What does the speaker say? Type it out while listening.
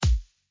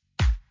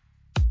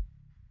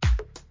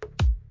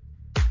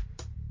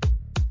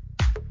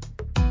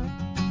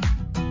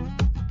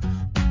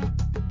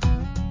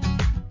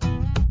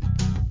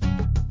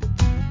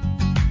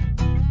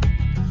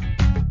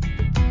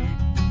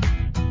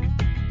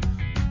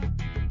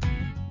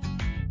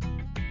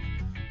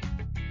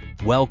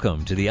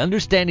Welcome to the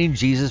Understanding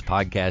Jesus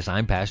podcast.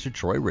 I'm Pastor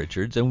Troy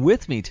Richards, and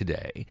with me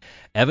today,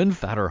 Evan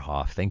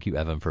Fatterhoff. Thank you,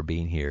 Evan, for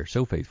being here.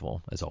 So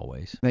faithful, as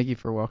always. Thank you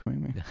for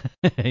welcoming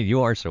me.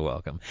 You are so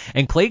welcome.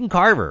 And Clayton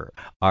Carver,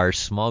 our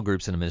small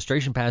groups and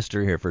administration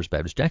pastor here at First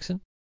Baptist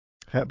Jackson.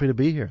 Happy to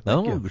be here.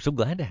 Thank you. We're so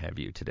glad to have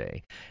you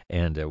today.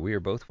 And we are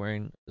both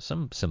wearing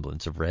some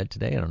semblance of red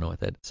today. I don't know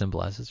what that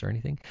symbolizes or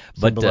anything.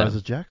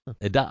 Symbolizes Jackson.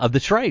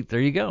 That's right. There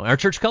you go. Our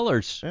church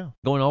colors. Yeah.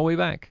 Going all the way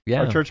back.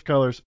 Yeah. Our church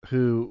colors,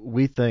 who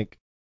we think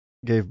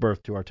gave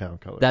birth to our town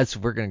colors.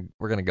 We're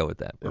gonna go with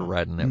that. We're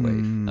riding that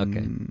wave.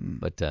 Okay,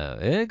 but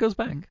it goes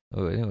back.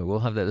 Anyway, we'll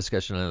have that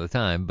discussion another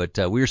time.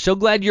 But we are so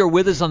glad you're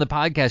with us on the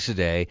podcast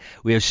today.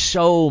 We have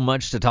so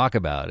much to talk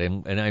about,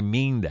 and I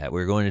mean that.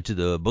 We're going into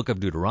the book of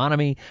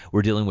Deuteronomy.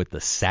 We're dealing with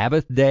the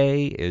Sabbath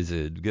day.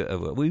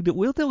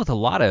 We'll deal with a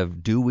lot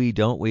of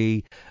don't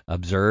we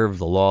observe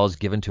the laws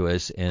given to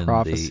us in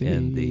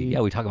prophecy.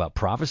 we talk about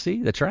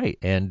prophecy. That's right,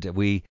 and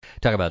we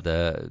talk about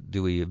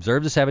do we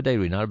observe the Sabbath day? Do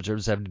we not observe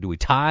the Sabbath day? Do we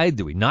tithe?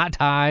 Do we not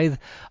tithe?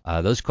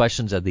 Those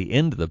questions at the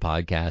end of the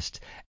podcast.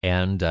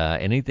 And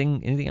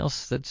anything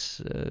else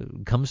that's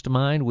comes to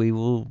mind, we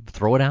will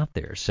throw it out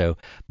there. So,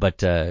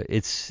 but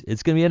it's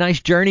going to be a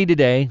nice journey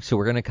today. So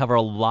we're going to cover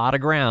a lot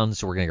of ground.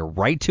 So we're going to get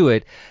right to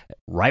it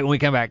right when we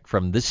come back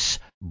from this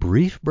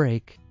brief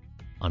break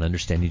on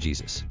Understanding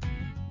Jesus.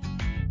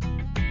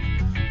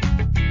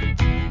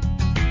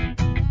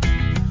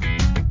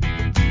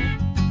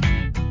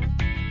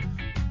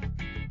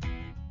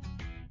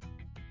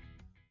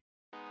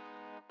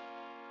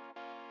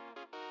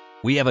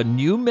 We have a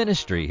new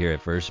ministry here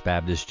at First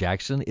Baptist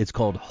Jackson. It's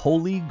called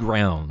Holy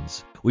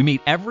Grounds. We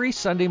meet every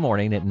Sunday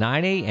morning at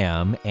 9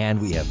 a.m.,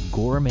 and we have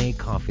gourmet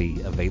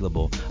coffee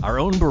available, our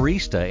own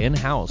barista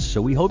in-house.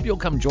 So we hope you'll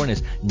come join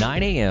us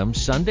 9 a.m.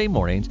 Sunday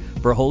mornings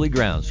for Holy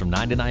Grounds. From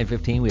 9 to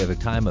 9:15, we have a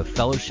time of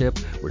fellowship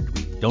where we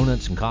eat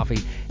donuts and coffee,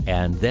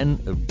 and then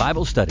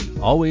Bible study,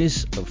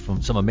 always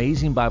from some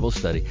amazing Bible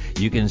study.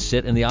 You can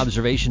sit in the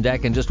observation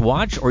deck and just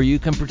watch, or you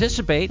can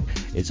participate.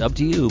 It's up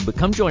to you, but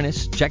come join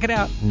us. Check it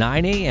out,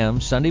 9 a.m.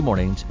 Sunday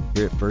mornings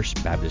here at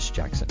First Baptist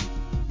Jackson.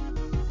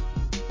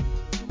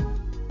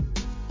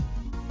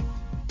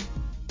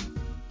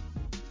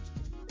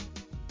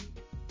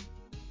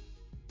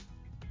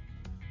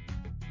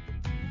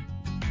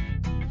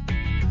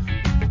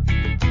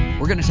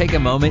 We're going to take a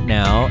moment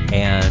now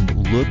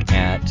and look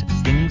at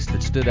things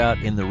that stood out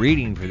in the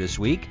reading for this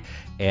week.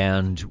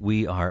 And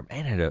we are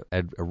at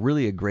a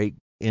really great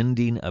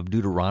ending of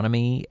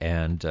Deuteronomy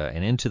and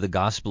into the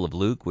Gospel of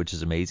Luke, which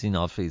is amazing.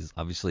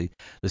 Obviously,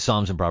 the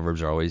Psalms and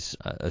Proverbs are always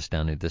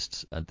astounding at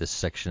this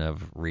section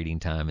of reading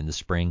time in the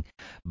spring.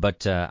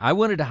 But I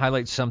wanted to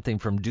highlight something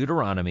from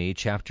Deuteronomy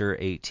chapter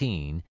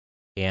 18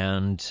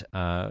 and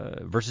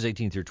verses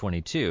 18 through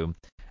 22.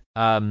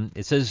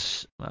 It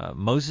says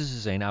Moses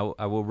is saying,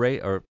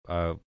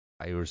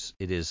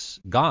 it is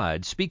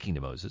God speaking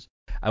to Moses.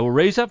 I will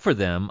raise up for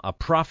them a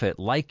prophet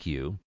like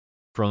you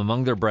from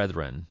among their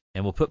brethren,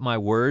 and will put my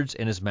words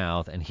in his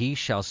mouth, and he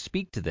shall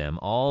speak to them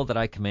all that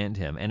I command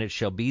him. And it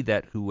shall be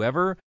that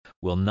whoever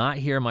will not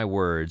hear my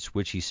words,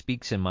 which he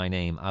speaks in my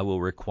name, I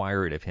will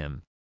require it of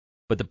him.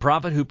 But the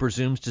prophet who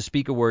presumes to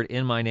speak a word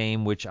in my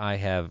name, which I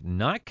have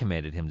not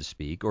commanded him to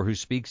speak, or who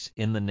speaks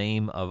in the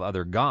name of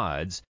other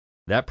gods,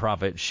 that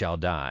prophet shall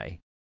die.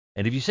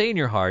 And if you say in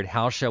your heart,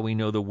 how shall we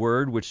know the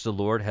word which the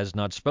Lord has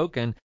not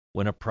spoken?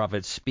 When a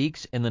prophet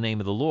speaks in the name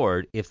of the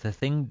Lord, if the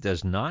thing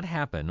does not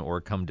happen or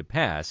come to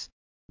pass,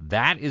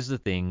 that is the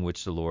thing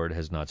which the Lord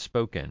has not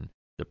spoken.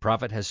 The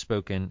prophet has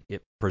spoken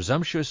it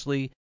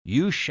presumptuously.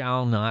 You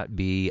shall not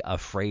be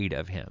afraid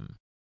of him.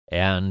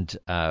 And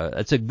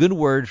that's a good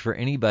word for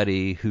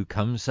anybody who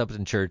comes up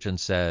in church and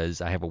says,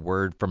 I have a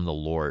word from the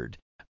Lord.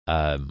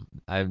 I'm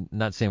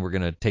not saying we're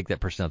going to take that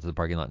person out to the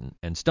parking lot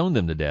and stone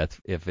them to death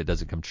if it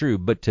doesn't come true,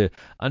 but to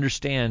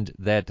understand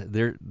that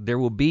there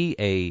will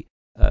be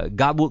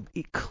God will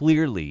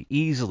clearly,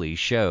 easily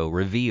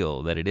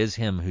reveal that it is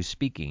him who's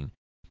speaking,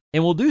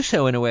 and will do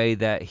so in a way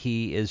that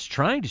he is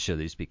trying to show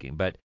that he's speaking.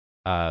 But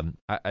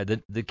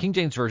the King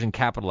James Version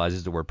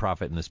capitalizes the word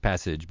prophet in this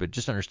passage, but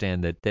just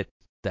understand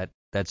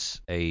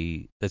that's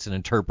an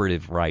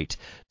interpretive right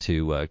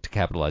to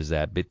capitalize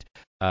that. But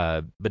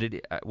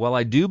while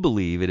I do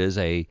believe it is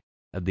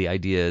the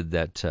idea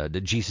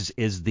that Jesus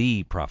is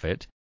the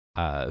prophet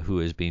who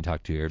is being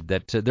talked to here,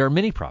 that there are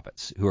many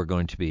prophets who are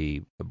going to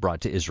be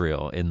brought to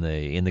Israel in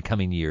the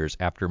coming years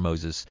after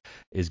Moses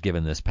is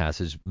given this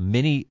passage.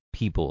 Many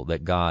people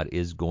that God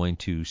is going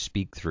to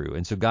speak through,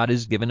 and so God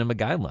has given him a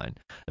guideline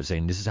of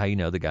saying, this is how you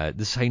know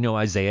this is how you know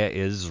Isaiah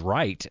is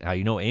right, how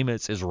you know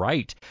Amos is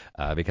right,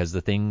 because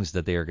the things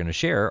that they are going to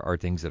share are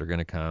things that are going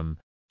to come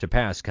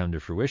to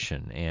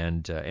fruition.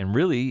 And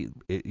really,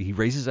 he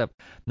raises up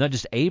not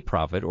just a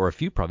prophet or a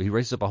few prophets, he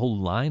raises up a whole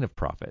line of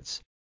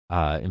prophets.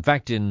 In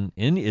fact, in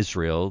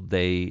Israel,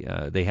 they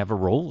have a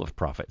role of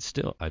prophet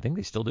still. I think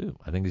they still do.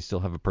 I think they still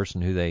have a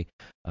person who they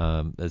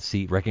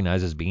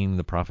recognize as being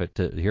the prophet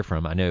to hear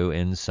from. I know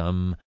in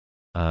some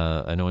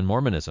I know in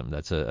Mormonism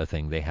that's a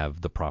thing. They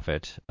have the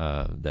prophet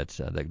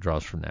that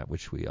draws from that,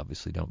 which we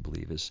obviously don't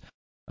believe is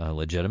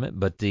legitimate.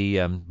 But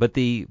in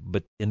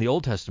the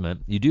Old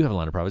Testament, you do have a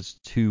line of prophets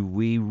who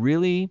we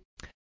really,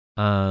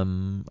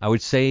 I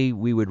would say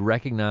we would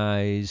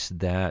recognize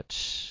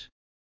that,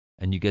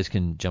 and you guys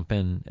can jump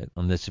in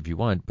on this if you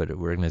want, but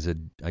we recognize that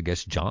I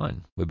guess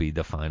John would be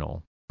the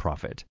final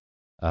prophet,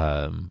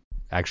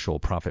 actual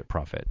prophet.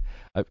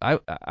 I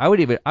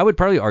would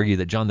probably argue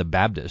that John the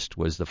Baptist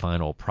was the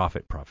final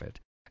prophet,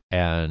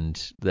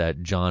 and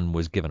that John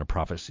was given a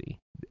prophecy,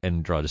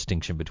 and draw a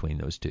distinction between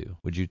those two.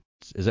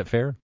 Is that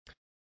fair?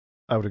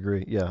 I would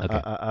agree. Yeah.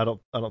 Okay. I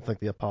don't think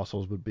the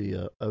apostles would be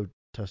a Old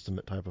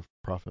Testament type of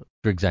prophet.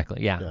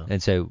 Exactly. Yeah.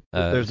 And so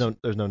there's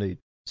no need.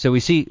 So we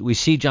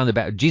see John the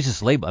Baptist,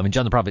 Jesus label. I mean,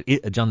 John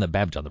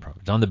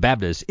the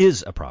Baptist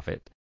is a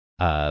prophet,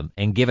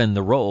 and given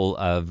the role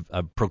of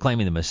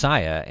proclaiming the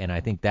Messiah. And I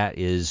think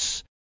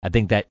that's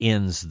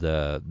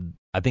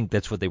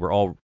what they were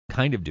all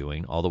kind of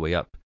doing all the way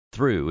up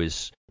through,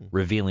 is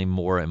revealing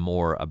more and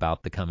more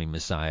about the coming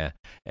Messiah,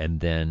 and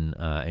then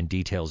and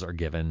details are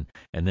given,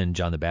 and then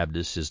John the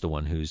Baptist is the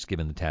one who's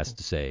given the task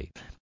to say,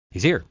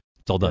 he's here,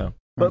 it's all done.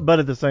 Yeah. But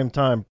at the same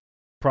time,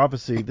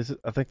 prophecy.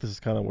 I think this is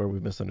kind of where we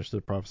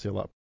misunderstood prophecy a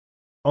lot.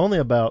 Only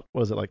about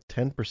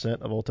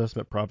 10% of Old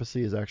Testament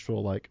prophecy is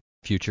actual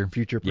future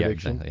prediction. Yeah,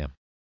 exactly. Yeah.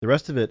 The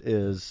rest of it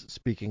is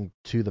speaking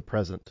to the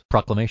present.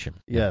 Proclamation.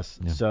 Yes.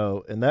 Yeah.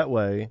 So in that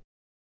way,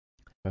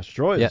 Pastor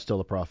Troy is still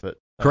a prophet.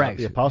 Correct.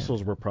 The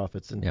apostles were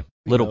prophets, and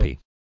little p.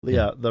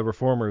 Yeah, the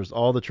reformers,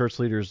 all the church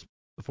leaders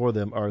before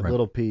them are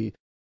little p,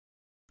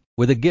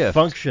 with a gift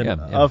function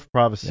of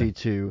prophecy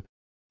to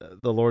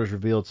the Lord has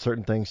revealed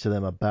certain things to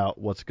them about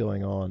what's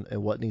going on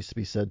and what needs to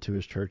be said to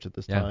His church at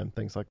this time,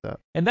 things like that.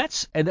 And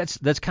that's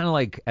kind of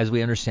like, as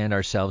we understand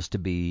ourselves to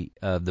be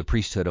the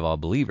priesthood of all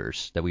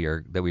believers, that we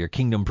are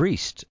kingdom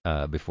priests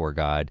before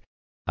God,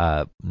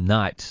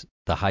 not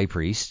the high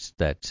priest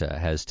that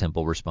has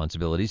temple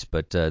responsibilities,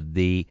 but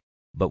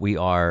we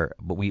are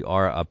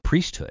a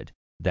priesthood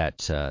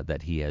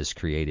that He has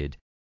created,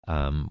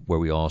 where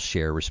we all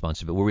share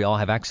responsibility, where we all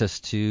have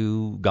access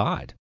to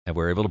God, and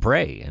we're able to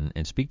pray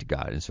and speak to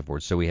God and so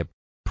forth. So we have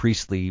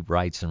priestly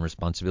rights and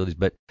responsibilities.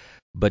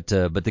 But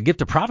the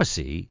gift of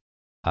prophecy,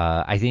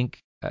 I think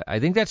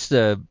that's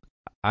the.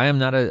 I am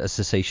not a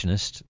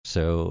cessationist,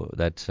 so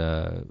that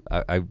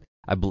I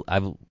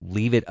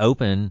leave it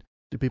open.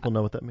 Do people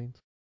know what that means?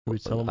 Can we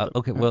tell them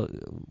okay, well,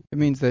 it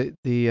means that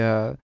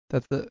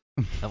that's the.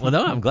 Well,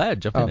 no, I'm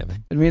glad. Jump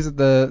in. It means that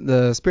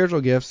the spiritual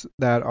gifts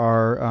that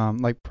are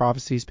like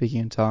prophecy,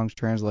 speaking in tongues,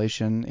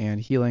 translation, and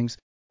healings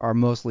are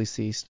mostly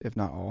ceased, if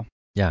not all.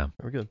 Yeah,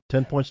 very good.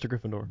 10 points to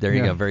Gryffindor. There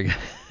you go. Very good.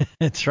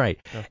 That's right.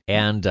 Yeah.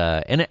 And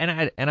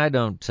I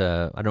don't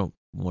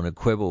want to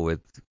quibble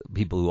with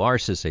people who are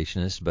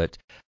cessationists, but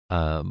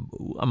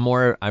I'm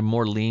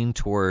more lean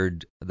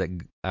toward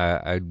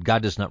that.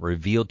 God does not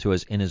reveal to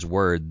us in His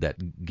Word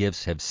that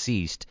gifts have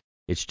ceased.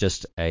 It's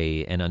just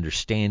an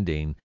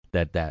understanding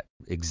that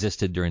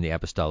existed during the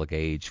apostolic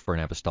age for an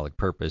apostolic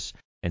purpose.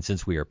 And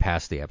since we are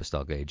past the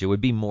apostolic age, it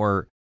would be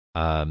more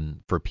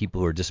for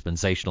people who are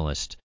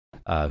dispensationalists,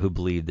 who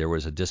believe there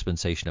was a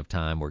dispensation of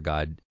time where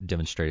God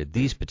demonstrated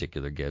these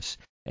particular gifts,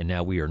 and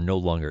now we are no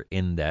longer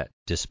in that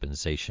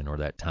dispensation or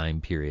that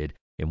time period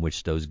in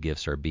which those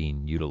gifts are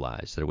being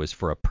utilized. That it was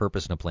for a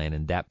purpose and a plan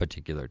in that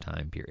particular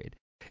time period.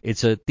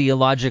 It's a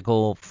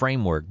theological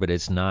framework, but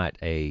it's not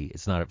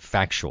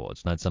factual.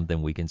 It's not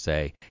something we can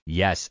say,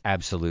 yes,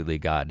 absolutely,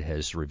 God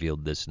has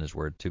revealed this in His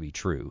Word to be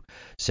true.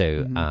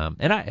 So,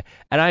 and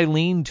I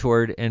lean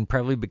toward, and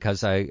probably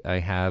because I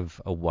have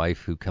a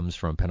wife who comes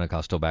from a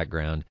Pentecostal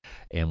background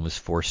and was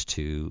forced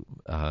to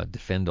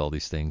defend all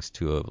these things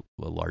to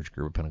a large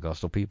group of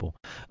Pentecostal people.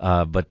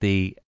 But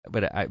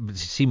I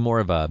see more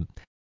of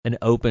an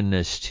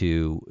openness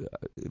to,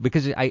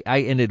 because I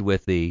ended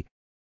with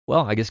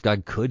well, I guess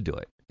God could do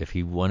it if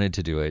He wanted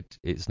to do it.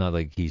 It's not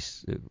like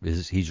He's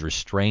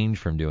restrained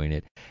from doing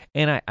it.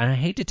 And I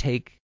hate to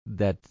take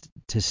that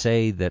to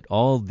say that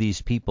all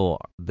these people,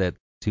 that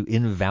to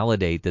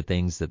invalidate the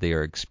things that they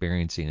are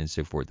experiencing and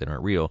so forth that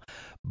aren't real.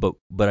 But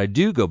I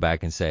do go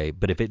back and say,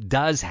 but if it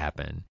does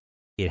happen,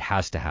 it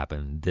has to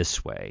happen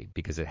this way,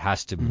 because it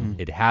has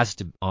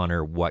to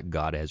honor what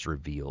God has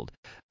revealed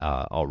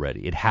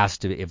already. It has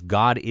to. If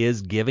God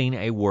is giving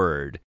a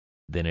word,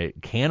 then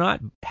it cannot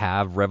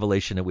have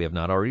revelation that we have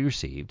not already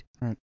received.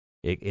 Right.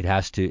 It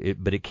has to,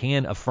 but it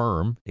can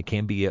affirm. It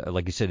can be,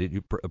 like you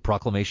said, a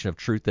proclamation of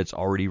truth that's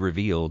already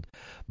revealed.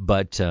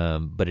 But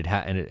it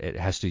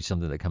has to be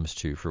something that comes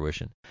to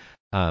fruition.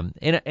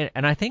 And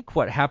I think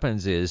what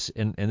happens is,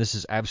 and this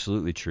is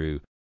absolutely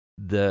true,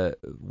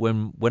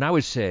 when I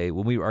would say,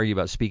 when we argue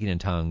about speaking in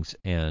tongues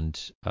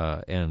and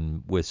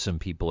with some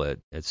people at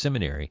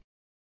seminary,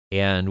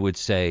 and would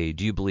say,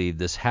 do you believe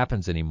this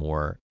happens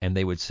anymore? And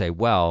they would say,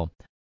 well,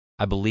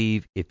 I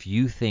believe if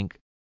you think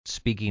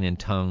speaking in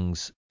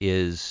tongues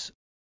was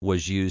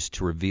used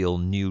to reveal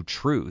new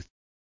truth,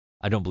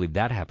 I don't believe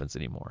that happens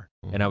anymore.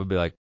 Mm-hmm. And I would be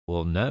like,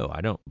 well, no,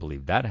 I don't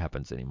believe that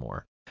happens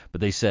anymore.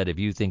 But they said if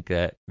you think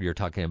that you're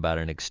talking about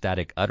an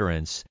ecstatic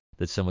utterance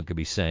that someone could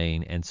be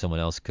saying and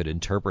someone else could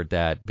interpret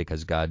that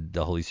because God,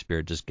 the Holy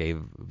Spirit, just gave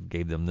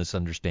them this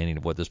understanding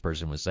of what this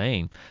person was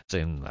saying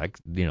like,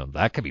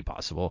 that could be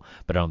possible,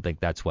 but I don't think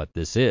that's what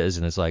this is.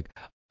 And it's like,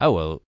 oh,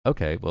 well,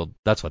 okay, well,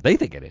 that's what they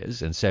think it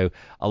is. And so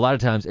a lot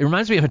of times, it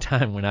reminds me of a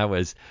time when I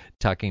was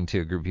talking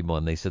to a group of people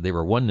and they said they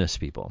were oneness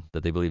people,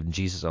 that they believed in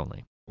Jesus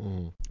only.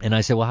 And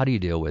I said, well, how do you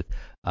deal with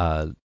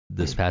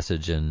this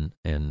passage in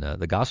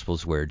the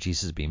Gospels where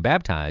Jesus is being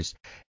baptized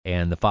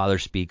and the Father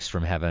speaks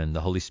from heaven,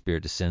 the Holy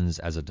Spirit descends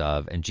as a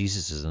dove, and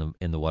Jesus is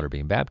in the water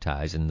being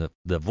baptized, and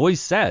the voice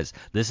says,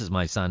 "This is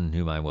my Son in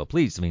whom I am well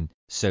pleased." I mean,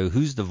 so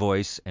who's the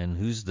voice and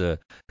who's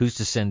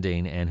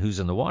descending and who's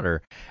in the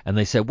water? And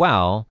they said,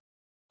 well,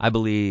 I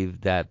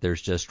believe that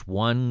there's just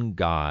one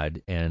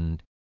God,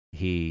 and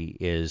he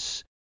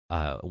is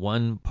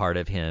one part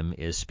of him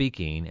is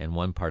speaking, and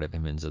one part of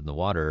him is in the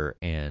water,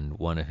 and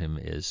one of him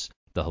is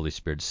the Holy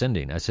Spirit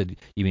descending. I said,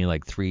 you mean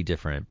like three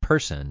different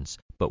persons,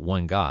 but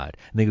one God?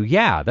 And they go,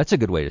 yeah, that's a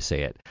good way to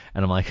say it.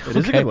 And I'm like, It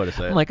is a good way to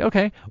say it. I'm like,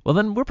 okay, well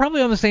then we're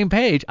probably on the same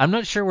page. I'm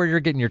not sure where you're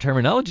getting your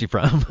terminology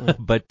from,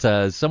 but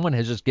someone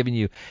has just given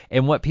you.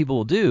 And what people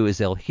will do is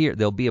they'll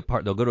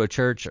go to a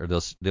church or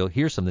they'll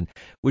hear something,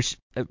 which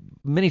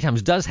many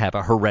times does have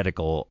a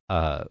heretical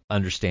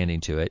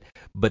understanding to it,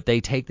 but they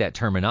take that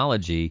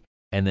terminology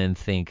and then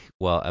think,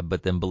 well,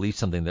 but then believe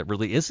something that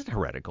really isn't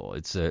heretical.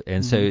 So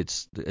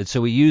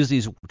we use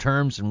these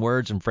terms and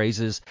words and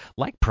phrases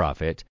like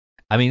prophet.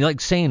 I mean, like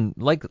saying,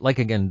 like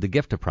again, the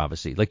gift of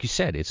prophecy. Like you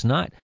said, it's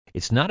not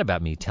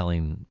about me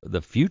telling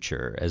the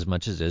future as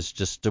much as it's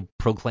just a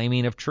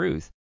proclaiming of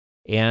truth.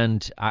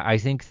 And I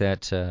think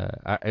that,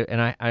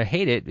 I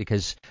hate it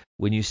because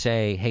when you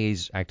say, hey,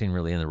 he's acting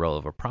really in the role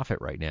of a prophet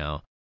right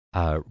now,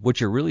 what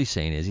you're really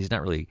saying is he's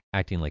not really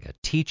acting like a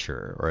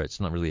teacher, or it's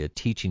not really a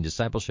teaching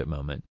discipleship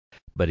moment,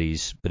 but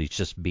he's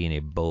just being a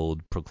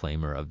bold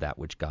proclaimer of that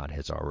which God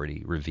has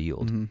already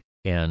revealed. Mm-hmm.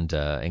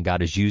 And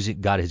God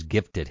has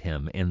gifted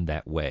him in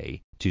that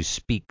way to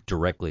speak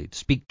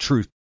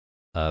truth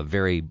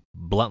very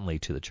bluntly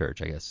to the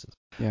church, I guess is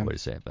the way to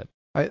say it.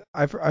 But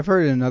I've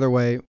heard it another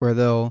way where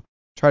they'll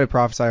try to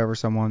prophesy over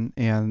someone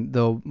and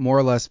they'll more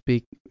or less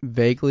speak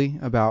vaguely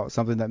about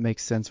something that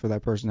makes sense for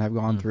that person to have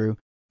gone through.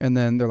 And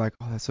then they're like,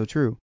 oh, that's so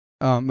true.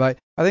 But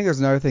I think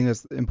there's another thing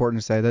that's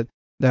important to say,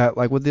 that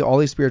like with all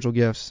these spiritual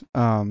gifts,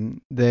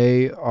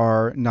 they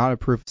are not a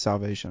proof of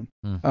salvation.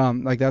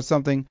 Like that's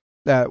something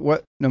that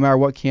no matter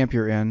what camp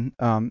you're in,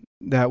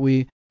 that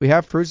we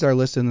have fruits that are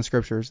listed in the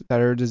scriptures that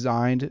are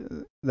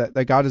designed,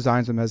 that God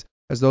designs them as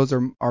those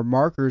are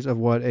markers of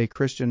what a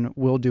Christian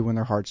will do when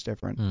their heart's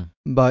different.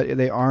 But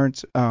they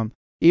aren't,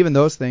 even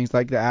those things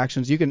like the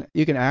actions, you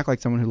can act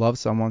like someone who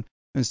loves someone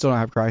and still not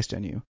have Christ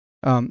in you.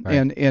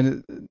 Right.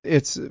 And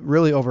it's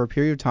really over a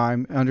period of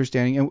time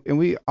understanding, and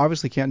we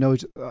obviously can't know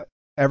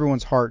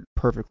everyone's heart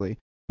perfectly,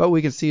 but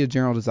we can see a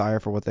general desire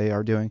for what they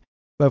are doing.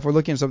 But if we're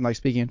looking at something like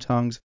speaking in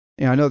tongues,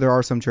 and I know there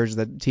are some churches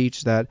that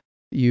teach that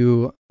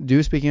you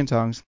do speak in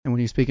tongues, and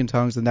when you speak in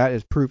tongues, then that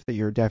is proof that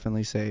you're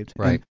definitely saved.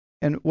 Right.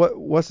 And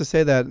what's to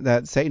say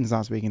that Satan's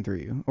not speaking through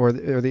you, or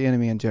the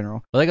enemy in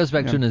general? Well, that goes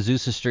back to an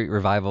Azusa Street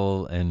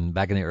revival, and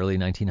back in the early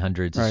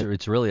 1900s. Right.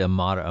 It's really a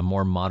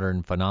more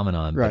modern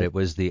phenomenon, Right.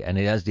 but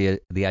it has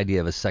the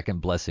idea of a second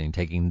blessing,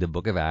 taking the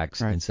Book of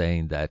Acts and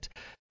saying that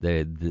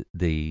in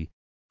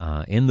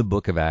the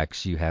Book of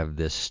Acts you have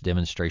this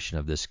demonstration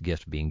of this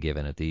gift being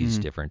given at these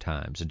different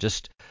times, and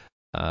just.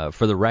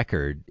 For the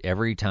record,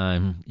 every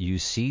time you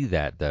see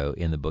that, though,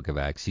 in the Book of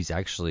Acts, he's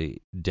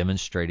actually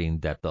demonstrating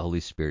that the Holy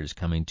Spirit is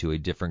coming to a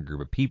different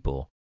group of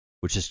people,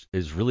 which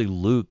is really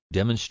Luke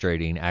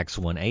demonstrating Acts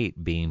 1:8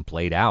 being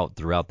played out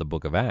throughout the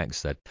Book of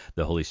Acts, that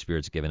the Holy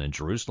Spirit's given in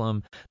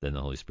Jerusalem, then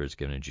the Holy Spirit's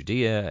given in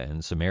Judea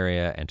and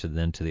Samaria, and to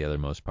the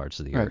othermost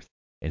parts of the earth.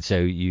 And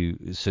so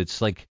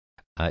it's like,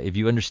 if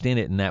you understand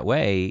it in that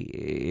way,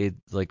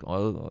 it's like,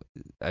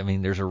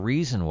 there's a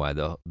reason why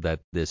the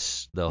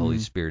Holy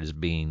Spirit is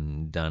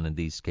being done in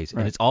these cases,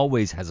 and it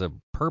always has a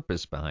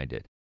purpose behind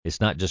it.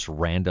 It's not just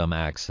random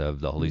acts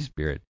of the Holy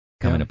Spirit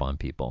coming upon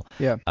people.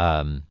 Yeah.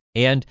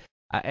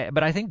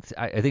 But I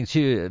think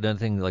too, another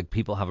thing, like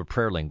people have a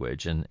prayer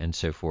language and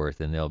so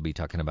forth, and they'll be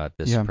talking about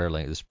this prayer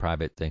language, this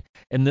private thing,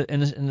 and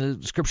the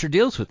scripture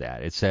deals with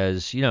that. It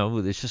says,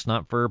 it's just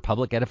not for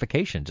public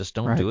edification. Just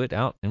don't do it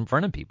out in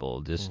front of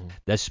people. Just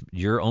that's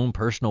your own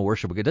personal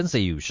worship. It doesn't say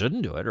you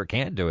shouldn't do it or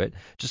can't do it.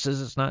 It just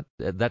says it's not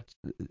that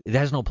it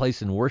has no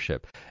place in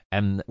worship.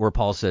 And where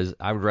Paul says,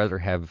 I would rather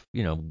have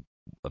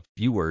a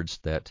few words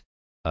that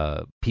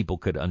people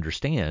could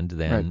understand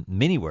than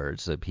many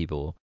words that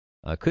people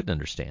couldn't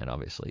understand,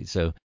 obviously.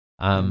 So,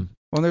 well,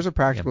 there's a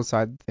practical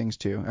side to things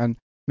too, and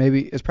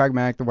maybe is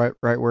pragmatic the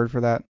right word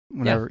for that?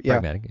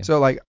 Pragmatic. Yeah. So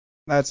like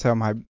that's how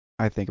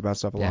I think about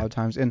stuff a lot of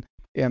times, and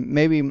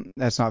maybe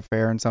that's not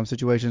fair in some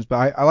situations,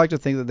 but I like to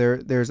think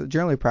that there's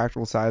generally a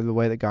practical side of the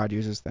way that God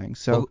uses things.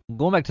 So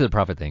going back to the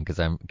prophet thing, because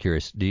I'm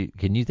curious,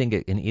 can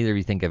either of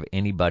you think of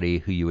anybody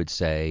who you would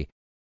say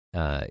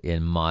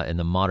in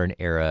the modern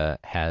era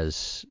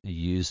has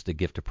used the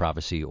gift of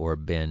prophecy or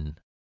been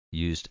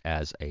used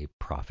as a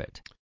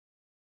prophet.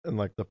 In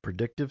like the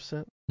predictive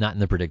sense? Not in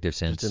the predictive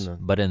sense, in the-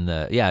 but in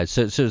the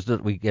so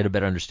that we get a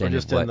better Or understanding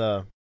just of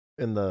what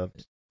in the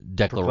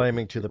declaration,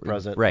 proclaiming to the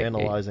present, right?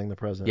 analyzing the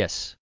present.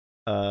 Yes.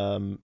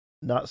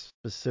 Not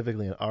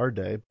specifically in our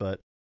day, but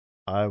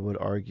I would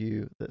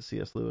argue that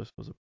C.S. Lewis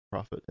was a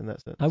prophet in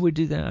that sense. I would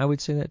do that. I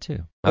would say that too.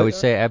 I would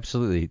say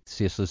absolutely.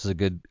 C.S. Lewis is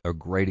a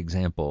great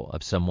example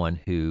of someone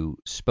who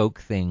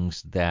spoke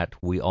things that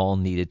we all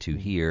needed to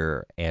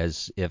hear,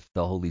 as if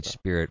the Holy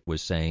Spirit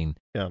was saying,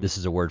 "This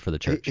is a word for the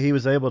church." He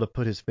was able to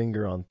put his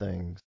finger on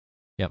things.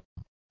 Yep.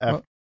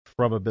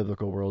 From a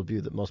biblical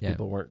worldview that most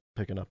people weren't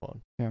picking up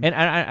on. Yeah. And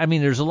I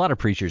mean, there's a lot of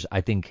preachers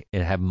I think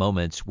have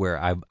moments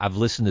where I've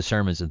listened to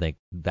sermons and think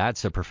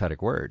that's a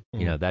prophetic word.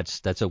 Mm-hmm. You know,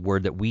 that's a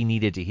word that we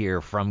needed to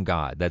hear from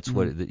God. That's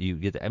what you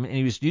get. I mean,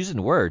 he was using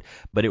the word,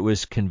 but it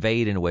was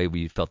conveyed in a way where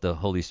you felt the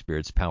Holy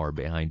Spirit's power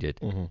behind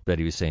it. That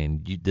he was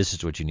saying, this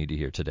is what you need to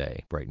hear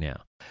today, right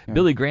now. Yeah.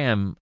 Billy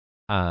Graham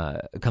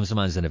comes to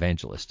mind as an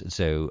evangelist, and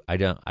so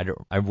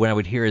when I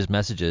would hear his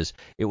messages,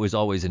 it was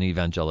always an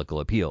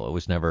evangelical appeal. It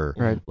was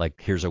never like,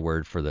 here's a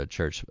word for the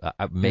church.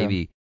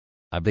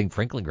 I think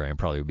Franklin Graham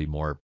probably would be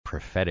more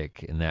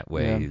prophetic in that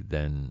way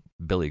than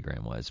Billy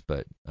Graham was,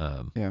 but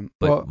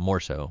more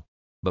so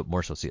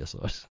C.S.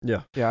 Lewis.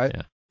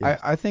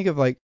 I think of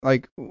like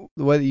the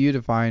way that you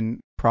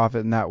define prophet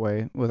in that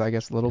way with, I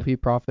guess, little p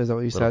prophet. Is that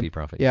what you said? Little p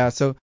prophet. Yeah.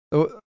 So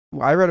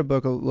I read a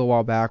book a little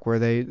while back where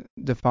they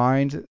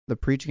defined the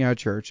preaching at a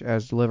church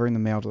as delivering the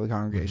mail to the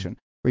congregation.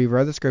 Where you've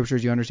read the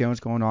scriptures, you understand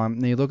what's going on,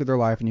 and then you look at their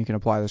life and you can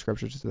apply the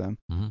scriptures to them.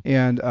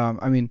 And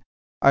I mean,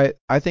 I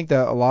think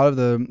that a lot of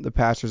the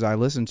pastors I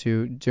listen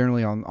to,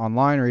 generally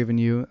online or even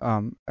you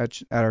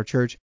at our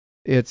church,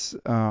 it's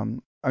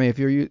I mean, if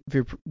you're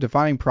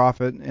defining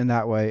prophet in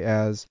that way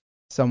as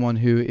someone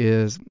who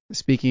is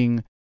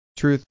speaking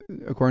truth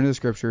according to the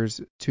scriptures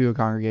to a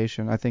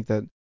congregation, I think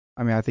that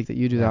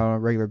you do that on a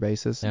regular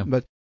basis. Yeah.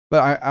 But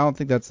I don't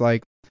think that's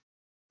not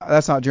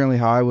generally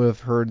how I would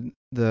have heard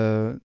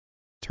the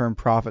term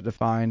prophet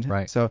defined.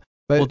 Right. So,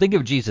 well, think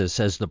of Jesus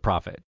as the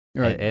prophet,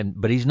 right.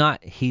 but he's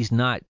not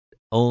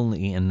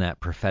only in that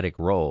prophetic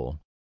role,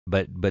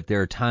 but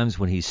there are times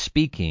when he's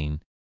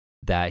speaking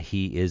that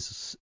he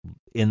is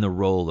in the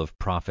role of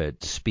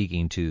prophet,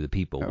 speaking to the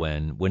people.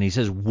 When he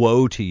says,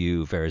 "Woe to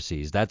you,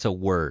 Pharisees," that's a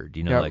word.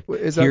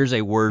 Here's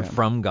a word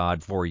from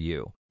God for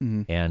you.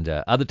 And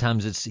other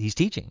times he's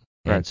teaching,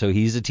 and so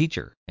he's a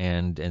teacher,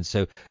 and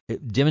so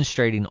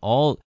demonstrating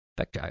all.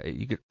 In fact,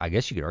 I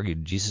guess you could argue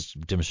Jesus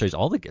demonstrates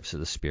all the gifts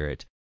of the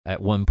Spirit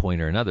at one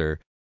point or another,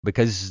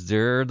 because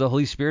they're the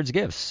Holy Spirit's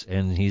gifts,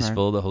 and he's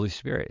full of the Holy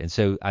Spirit. And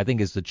so I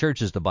think as the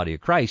church, as the body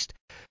of Christ,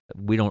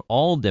 we don't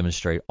all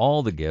demonstrate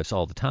all the gifts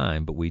all the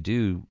time, but we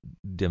do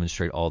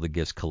demonstrate all the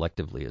gifts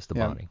collectively as the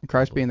body.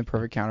 Christ being the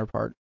perfect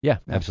counterpart. Yeah,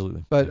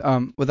 absolutely. But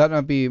would that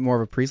not be more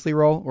of a priestly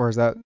role, or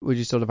would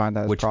you still define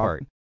that as which prophet?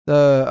 part?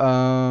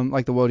 The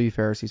like the woe to you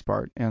Pharisees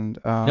part, and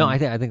no, I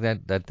think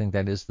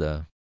that is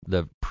the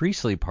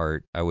priestly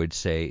part. I would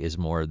say is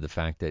more the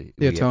fact that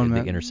the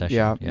atonement, the intercession.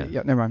 Yeah.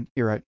 Never mind.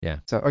 You're right. Yeah.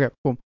 So okay,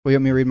 cool. Will you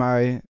let me read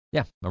my?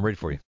 Yeah, I'm ready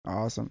for you.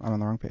 Awesome. I'm on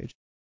the wrong page.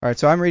 All right,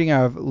 so I'm reading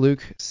out of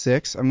Luke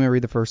 6. I'm going to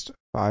read the first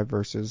 5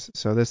 verses.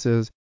 So this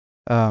is,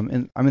 I'm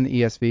in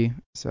the ESV,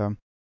 so if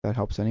that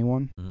helps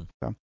anyone.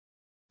 So,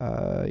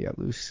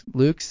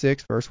 Luke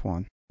 6 verse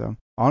 1. So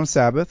on a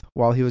Sabbath,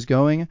 while he was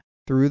going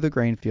through the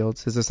grain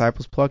fields, his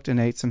disciples plucked and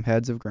ate some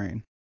heads of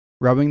grain,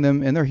 rubbing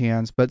them in their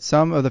hands. But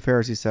some of the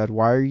Pharisees said,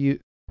 "Why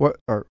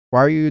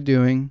are you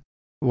doing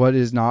what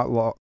is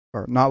not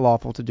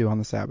lawful to do on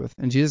the Sabbath?"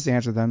 And Jesus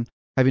answered them,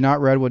 "Have you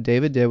not read what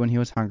David did when he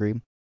was hungry?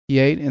 He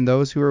ate and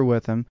those who were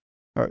with him,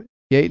 how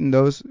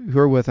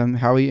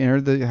he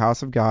entered the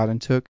house of God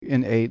and took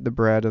and ate the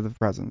bread of the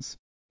presence,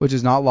 which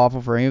is not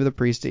lawful for any of the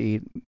priests to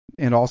eat,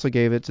 and also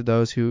gave it to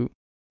those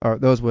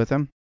with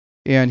him.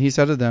 And he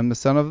said to them, the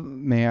Son of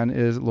Man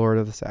is Lord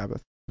of the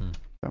Sabbath." So,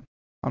 I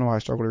don't know why I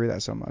struggle to read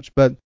that so much,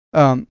 but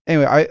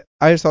anyway,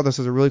 I just thought this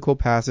was a really cool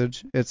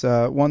passage. It's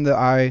one that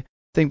I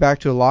think back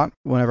to a lot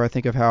whenever I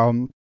think of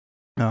how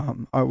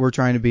we're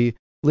trying to be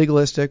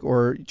legalistic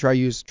or try to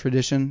use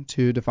tradition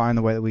to define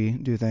the way that we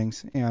do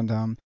things. And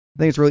I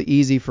think it's really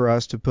easy for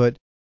us to put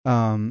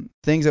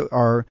things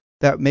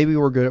that maybe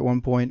were good at one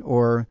point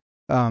or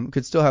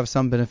could still have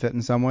some benefit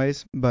in some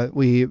ways, but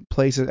we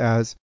place it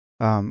as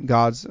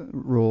God's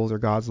rules or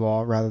God's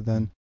law rather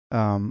than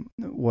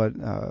what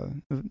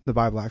the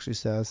Bible actually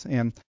says.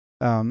 And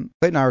Clayton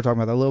and I were talking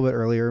about that a little bit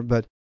earlier,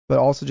 but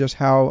also just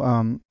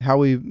how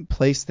we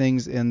place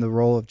things in the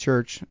role of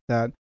church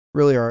that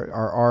really are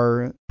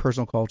our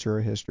personal culture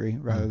or history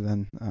rather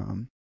than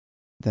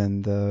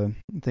the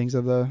things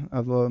of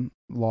the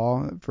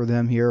law for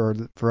them here, or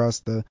for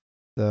us the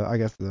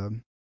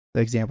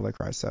example that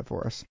Christ set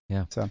for us.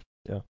 Yeah. So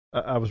yeah,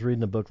 I was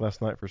reading a book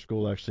last night for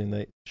school actually,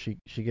 and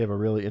she gave a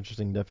really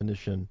interesting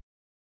definition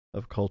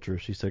of culture.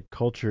 She said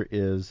culture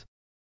is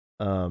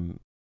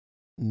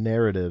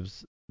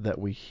narratives that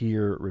we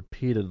hear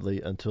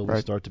repeatedly until we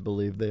Right. start to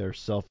believe they are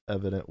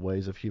self-evident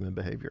ways of human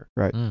behavior.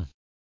 Right.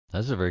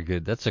 That's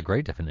a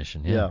great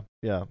definition. Yeah.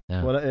 Yeah.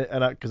 Yeah. Well,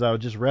 and because I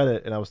just read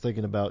it and I was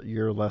thinking about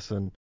your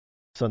lesson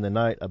Sunday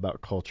night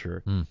about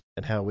culture Mm.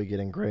 and how we get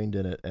ingrained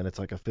in it, and it's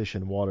like a fish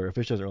in water. A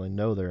fish doesn't really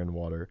know they're in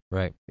water.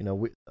 Right.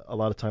 A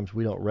lot of times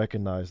we don't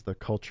recognize the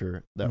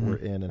culture that Mhm. we're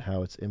in and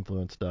how it's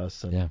influenced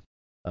us. And Yeah.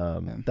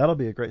 that'll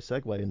be a great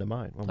segue into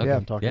mine when we're Okay.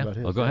 done talking Yeah. about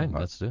his. Well, go Yeah. ahead.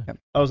 Let's do it. Yeah.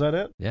 Oh, is that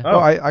it? Yeah. Oh,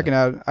 Well, I can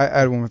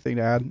add one more thing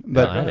to add,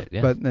 but go add ahead. it.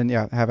 Yeah. but then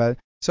have at it.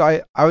 So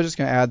I was just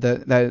gonna add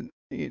that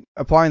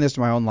applying this to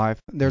my own life,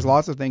 there's Mhm.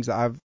 lots of things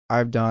that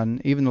I've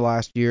done even the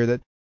last year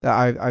that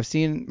I've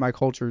seen my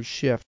culture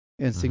shift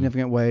in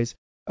significant ways.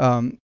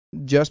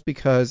 Just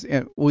because,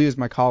 and we'll use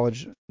my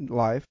college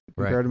life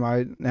compared to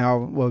my now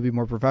what would be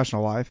more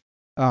professional life.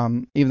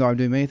 Even though I'm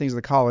doing many things at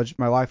the college,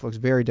 my life looks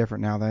very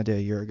different now than it did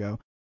a year ago.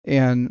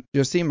 And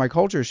just seeing my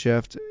culture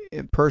shift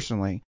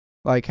personally,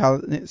 like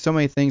how so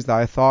many things that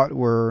I thought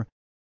were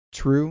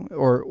true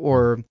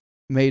or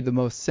made the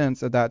most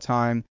sense at that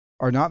time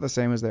are not the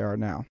same as they are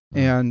now.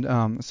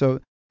 And so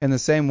in the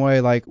same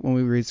way, like when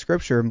we read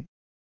scripture,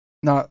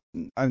 not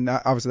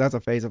obviously that's a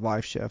phase of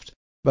life shift,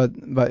 but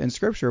in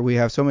scripture we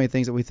have so many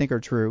things that we think are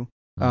true,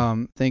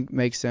 think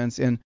make sense,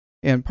 and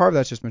part of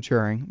that's just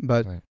maturing,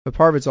 but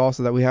part of it's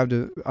also that we have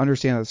to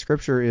understand that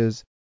scripture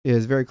is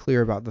very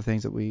clear about the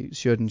things that we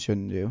should and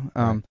shouldn't do.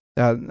 And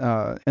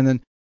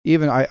then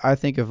even I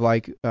think of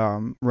like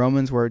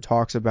Romans, where it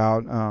talks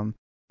about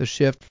the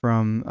shift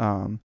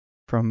from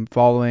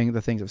following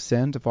the things of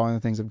sin to following the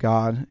things of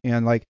God,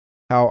 and like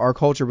how our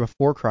culture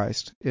before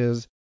Christ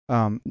is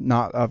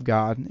not of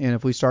God. And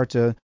if we start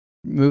to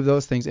move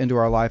those things into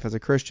our life as a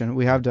Christian,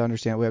 we have to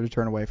understand we have to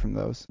turn away from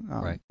those.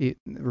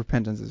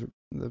 Repentance is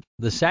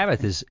the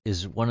Sabbath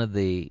is one of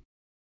the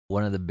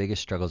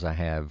biggest struggles I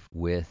have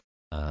with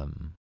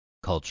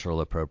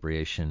cultural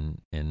appropriation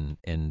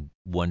and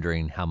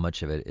wondering how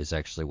much of it is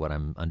actually what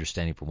I'm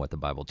understanding from what the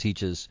Bible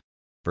teaches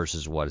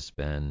versus what has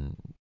been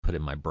put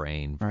in my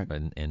brain. Right.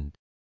 And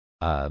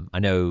I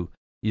know,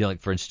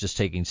 like for instance, just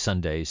taking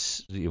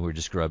Sundays, we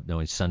just grew up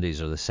knowing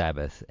Sundays are the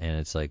Sabbath, and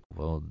it's like,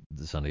 well,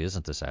 the Sunday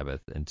isn't the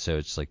Sabbath, and so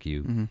it's like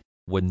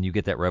when you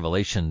get that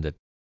revelation that,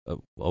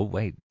 oh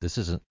wait, this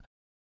isn't,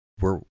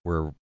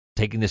 we're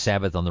taking the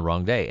Sabbath on the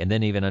wrong day, and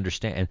then even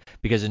understand,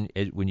 because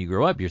when you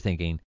grow up, you're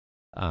thinking,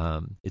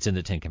 it's in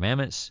the Ten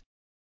Commandments,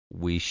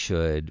 we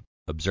should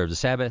observe the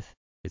Sabbath,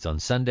 it's on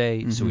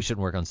Sunday, so we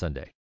shouldn't work on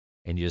Sunday.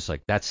 And you're just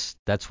like, that's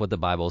what the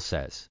Bible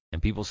says.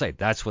 And people say,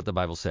 that's what the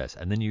Bible says.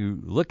 And then you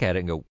look at it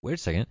and go, wait a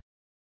second,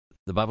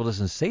 the Bible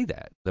doesn't say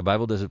that. The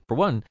Bible doesn't, for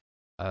one,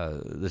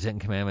 the Ten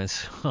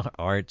Commandments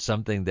aren't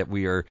something that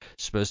we are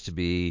supposed to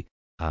be,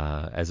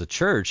 as a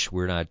church,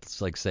 we're not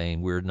like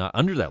saying we're not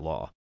under that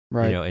law.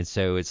 right. And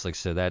so it's like,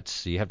 so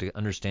you have to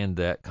understand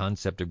that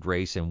concept of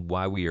grace and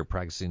why we are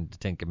practicing the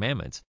Ten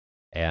Commandments.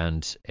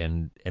 And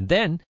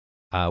then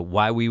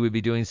why we would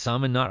be doing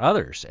some and not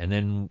others, and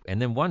then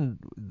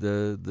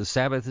the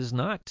Sabbath is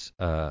not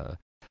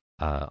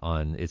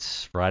on,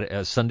 it's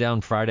Friday,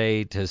 sundown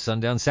Friday to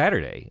sundown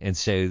Saturday, and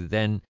so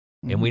then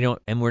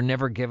and we're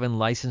never given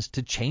license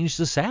to change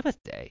the Sabbath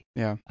day.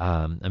 Yeah.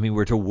 I mean,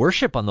 we're to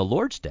worship on the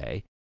Lord's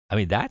day. I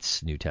mean,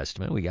 that's New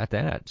Testament. We got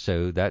that.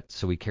 So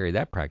we carry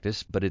that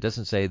practice, but it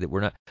doesn't say that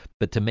we're not.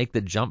 But to make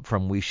the jump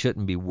from we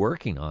shouldn't be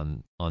working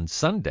on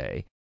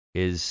Sunday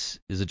is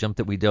a jump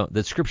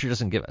that Scripture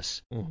doesn't give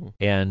us.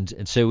 And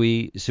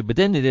but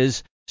then it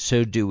is,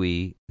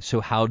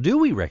 so how do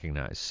we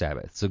recognize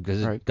Sabbath? So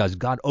because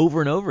God over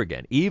and over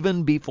again,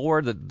 even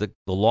before the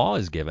law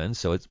is given,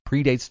 so it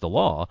predates the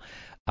law.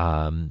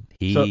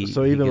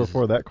 So even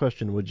before that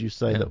question, would you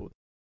say that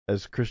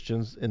as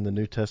Christians in the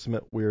New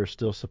Testament, we are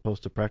still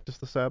supposed to practice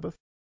the Sabbath?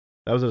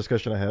 That was a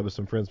discussion I had with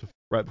some friends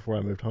right before I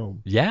moved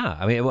home. Yeah,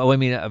 I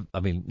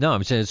mean, no,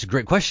 I'm saying it's a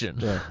great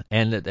question,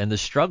 and the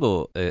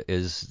struggle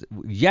is,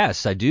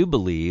 yes, I do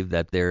believe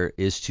that there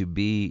is to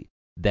be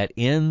that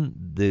in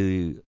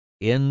the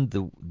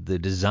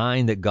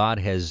design that God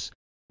has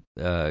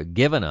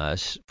given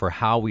us for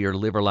how we are to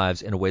live our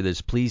lives in a way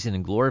that's pleasing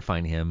and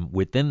glorifying Him.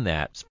 Within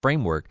that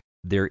framework,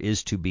 there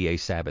is to be a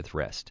Sabbath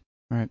rest.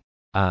 Right.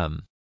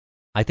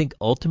 I think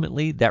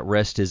ultimately that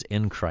rest is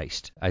in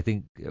Christ. I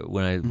think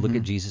when I look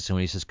at Jesus and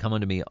when He says, "Come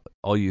unto me,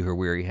 all you who are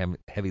weary,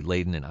 heavy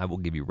laden, and I will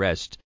give you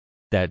rest,"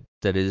 that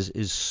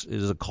is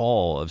a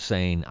call of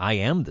saying, "I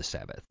am the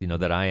Sabbath."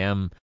 That I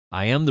am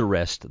the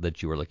rest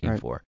that you are looking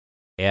for.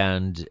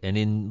 And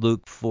in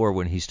Luke 4,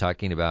 when He's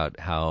talking about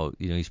how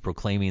He's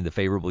proclaiming the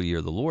favorable year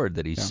of the Lord,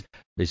 that He's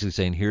basically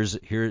saying, here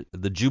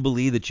the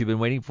Jubilee that you've been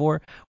waiting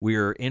for. We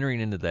are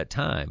entering into that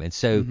time, and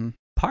so.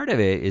 Part of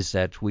it is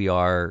that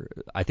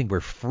I think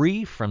we're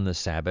free from the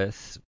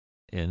Sabbath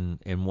in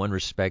one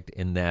respect,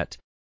 in that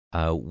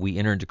we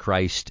enter into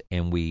Christ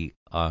and we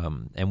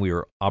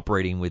are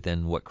operating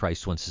within what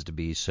Christ wants us to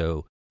be.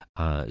 So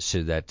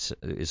that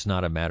it's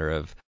not a matter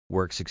of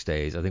work 6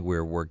 days. I think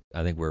we're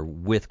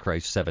with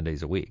Christ 7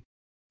 days a week.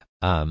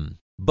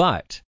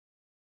 But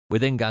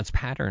within God's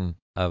pattern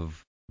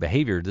of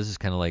behavior, this is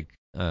kind of like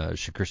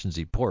should Christians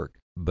eat pork?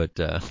 but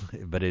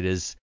it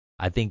is.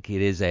 I think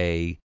it is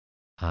a.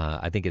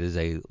 I think it is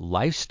a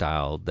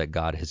lifestyle that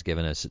God has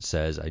given us. It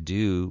says, I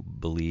do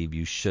believe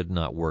you should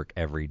not work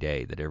every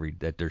day.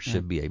 That there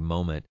should be a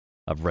moment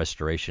of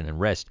restoration and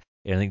rest.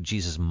 And I think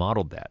Jesus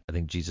modeled that. I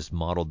think Jesus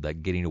modeled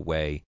that getting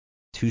away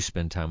to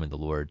spend time with the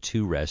Lord,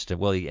 to rest. And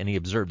well, he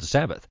observed the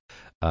Sabbath.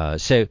 But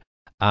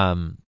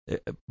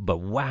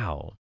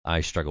wow,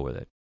 I struggle with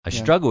it. I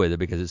struggle with it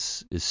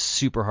because it's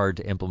super hard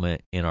to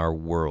implement in our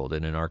world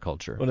and in our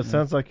culture. Well, it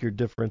sounds like you're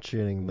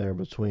differentiating there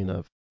between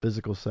a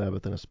physical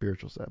Sabbath and a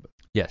spiritual Sabbath.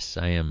 Yes,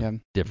 I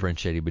am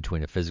differentiating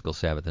between a physical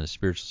Sabbath and a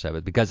spiritual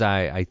Sabbath because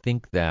I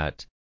think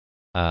that,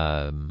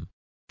 that's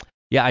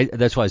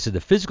why I said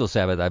the physical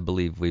Sabbath. I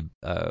believe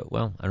I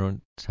want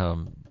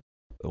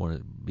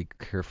to be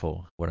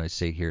careful what I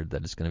say here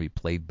that it's going to be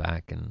played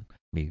back and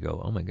me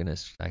go, oh my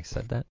goodness, I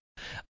said that.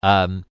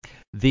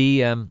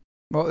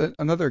 Well,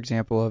 another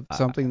example of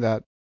something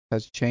that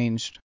has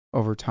changed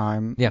over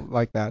time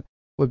like that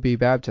would be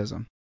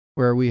baptism,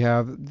 where we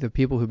have the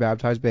people who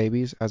baptize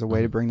babies as a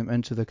way to bring them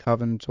into the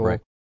covenantal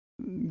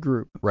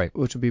group,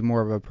 which would be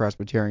more of a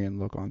Presbyterian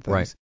look on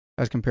things,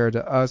 as compared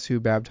to us who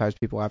baptize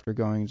people after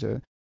coming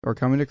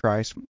to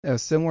Christ,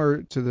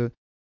 similar to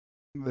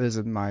this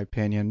is my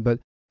opinion, but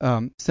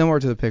similar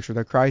to the picture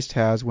that Christ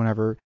has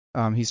whenever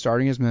he's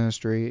starting his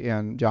ministry,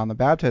 and John the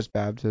Baptist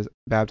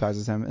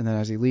baptizes him, and then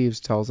as he leaves,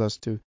 tells us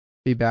to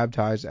be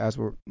baptized as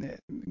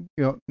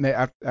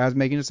as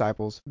making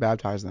disciples,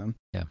 baptize them.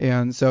 Yeah.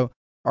 And so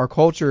our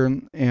culture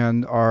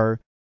and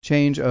our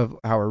change of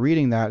how we're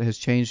reading that has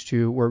changed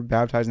to we're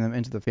baptizing them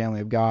into the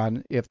family of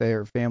God if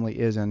their family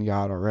is in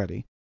God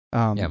already,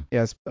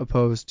 as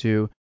opposed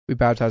to we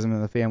baptize them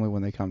in the family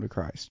when they come to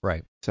Christ.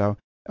 Right. So.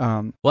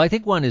 Well, I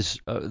think one is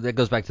that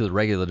goes back to the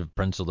regulative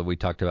principle that we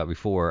talked about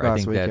before. I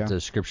think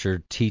that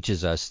Scripture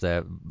teaches us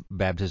that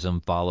baptism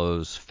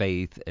follows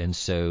faith, and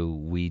so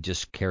we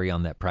just carry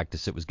on that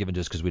practice that was given to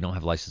us because we don't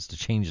have license to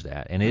change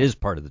that, and it is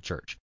part of the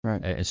church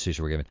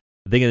institution we're given.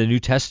 I think in the New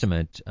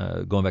Testament,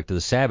 going back to the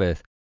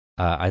Sabbath,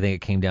 I think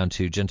it came down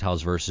to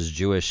Gentiles versus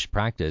Jewish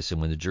practice, and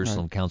when the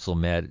Jerusalem Council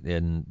met,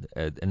 and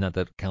not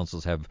that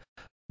councils have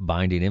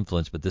binding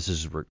influence, but this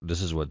is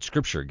what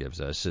Scripture gives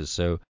us is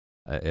so.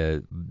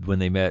 When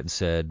they met and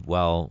said,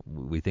 well,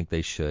 we think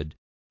they should,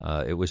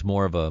 it was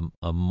more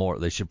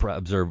of they should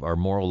observe our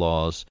moral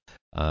laws,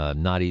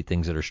 not eat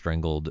things that are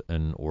strangled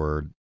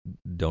or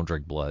don't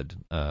drink blood.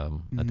 I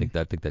think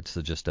that's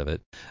the gist of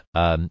it.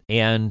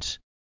 And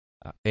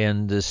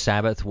the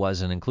Sabbath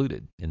wasn't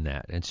included in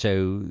that. And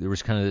so there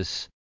was kind of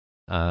this,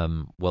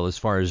 as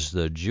far as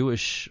the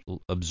Jewish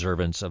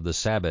observance of the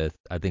Sabbath,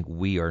 I think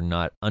we are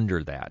not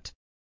under that.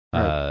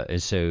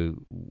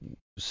 And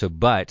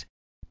but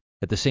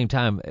at the same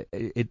time,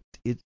 it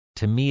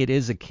to me it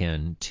is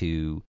akin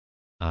to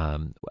I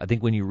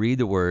think when you read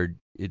the Word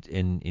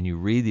and you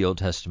read the Old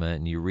Testament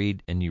and you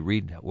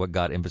read what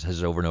God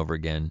emphasizes over and over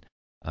again,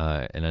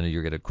 and I know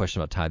you're going to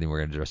question about tithing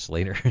we're going to address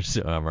later,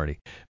 so I'm already,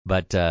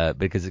 but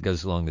because it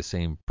goes along the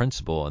same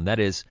principle, and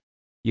that is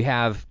you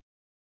have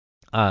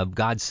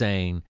God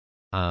saying,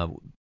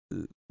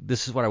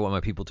 this is what I want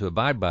my people to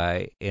abide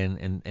by,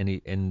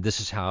 and this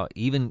is how,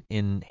 even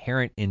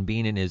inherent in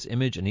being in His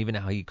image, and even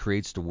how He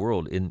creates the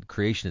world. In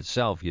creation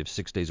itself, you have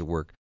 6 days of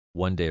work,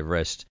 1 day of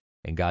rest,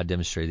 and God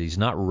demonstrated He's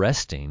not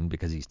resting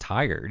because He's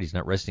tired. He's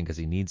not resting because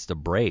He needs to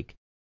break.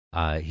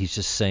 He's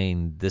just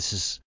saying this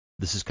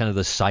is kind of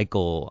the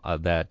cycle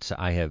that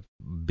I have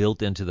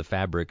built into the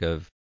fabric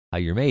of how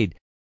you're made.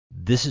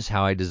 This is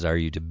how I desire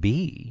you to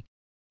be.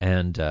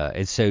 And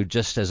so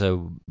just as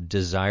a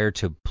desire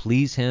to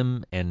please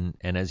Him, and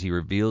as He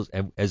reveals,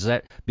 as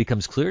that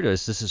becomes clear to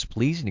us, this is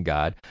pleasing to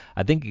God.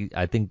 I think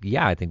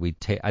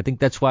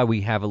that's why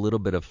we have a little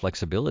bit of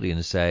flexibility and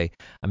to say,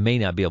 I may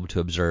not be able to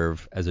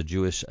observe as a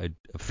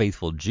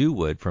faithful Jew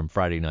would from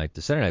Friday night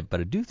to Saturday night, but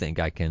I do think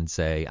I can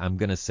say I'm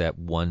going to set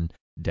 1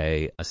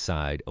 day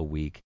aside a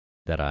week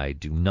that I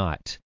do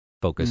not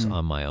focus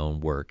on my own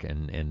work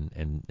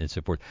and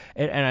so forth.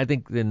 And I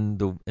think in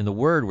the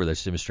Word where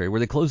that's demonstrated,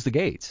 where they closed the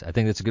gates, I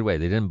think that's a good way.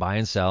 They didn't buy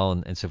and sell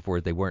and so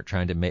forth. They weren't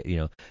trying to make,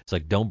 it's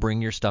like, don't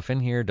bring your stuff in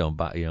here, don't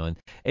buy,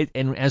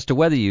 and as to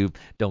whether you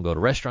don't go to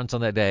restaurants on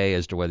that day,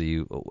 as to whether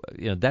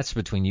that's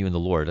between you and the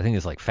Lord. I think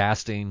it's like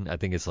fasting. I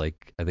think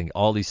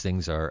all these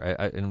things are,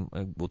 and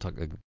we'll talk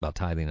about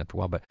tithing after a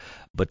while,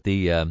 but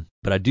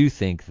I do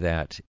think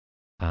that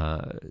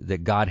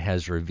that God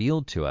has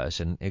revealed to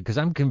us, and because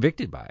I'm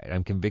convicted by it.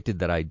 I'm convicted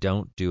that I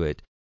don't do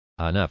it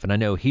enough. And I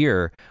know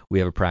here we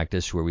have a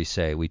practice where we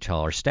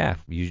tell our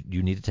staff,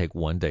 you need to take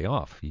 1 day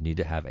off. You need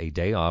to have a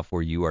day off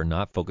where you are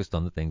not focused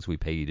on the things we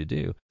pay you to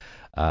do.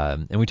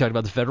 And we talked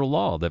about the federal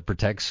law that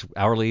protects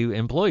hourly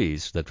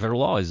employees. The federal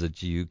law is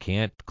that you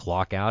can't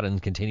clock out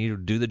and continue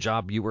to do the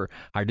job you were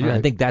hired to do.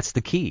 I think that's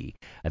the key.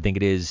 I think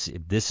it is,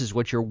 if this is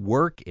what your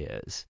work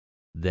is,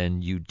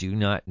 then you do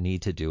not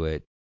need to do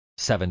it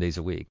 7 days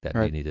a week. That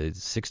you need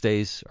 6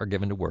 days are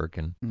given to work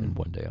and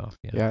 1 day off.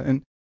 Yeah,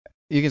 and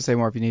you can say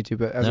more if you need to,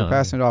 but as we're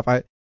passing it off,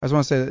 I just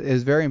want to say that it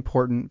is very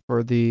important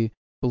for the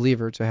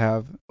believer to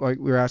have, like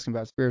we were asking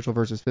about spiritual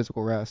versus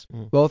physical rest.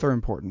 Both are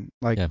important.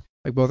 Like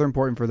both are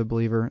important for the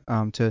believer.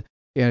 And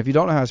if you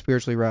don't know how to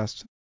spiritually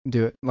rest,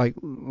 do it. Like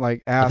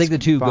ask. I think the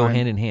two go find,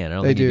 hand in hand. I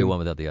don't they think you do do one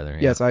without the other.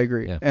 Yes, I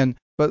agree. Yeah.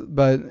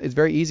 But it's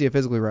very easy to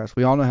physically rest.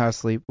 We all know how to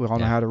sleep. We all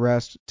know how to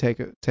rest, take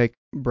a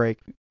break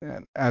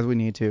as we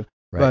need to.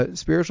 Right. But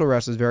spiritual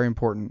rest is very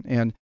important,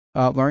 and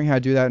learning how to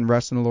do that and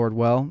rest in the Lord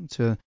well,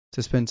 to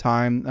spend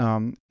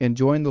time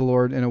enjoying the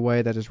Lord in a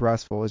way that is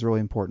restful is really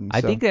important. I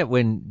think that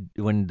when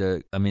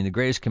the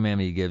greatest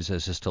commandment He gives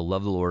us is to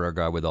love the Lord our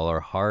God with all our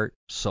heart,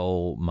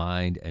 soul,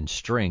 mind, and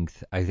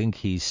strength. I think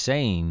He's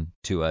saying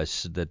to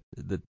us that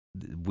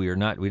we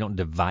don't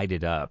divide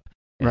it up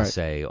and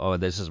say, oh,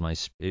 this is my.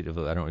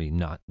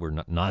 We're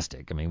not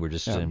Gnostic. I mean, we're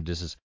just saying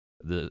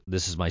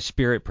this is my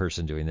spirit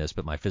person doing this,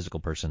 but my physical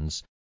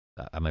person's.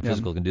 My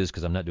physical can do this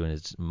because I'm not doing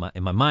it.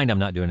 In my mind, I'm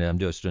not doing it. I'm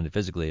just doing it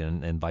physically,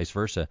 and vice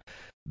versa.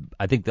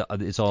 I think that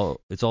it's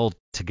all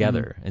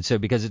together, and so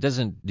because it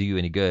doesn't do you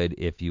any good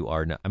if you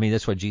are not. I mean,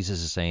 that's what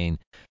Jesus is saying.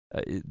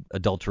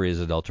 Adultery is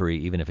adultery,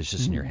 even if it's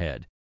just in your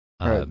head.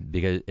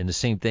 Because and the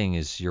same thing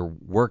is your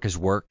work is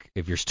work.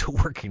 If you're still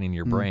working in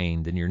your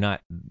brain, then you're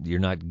not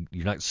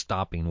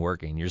stopping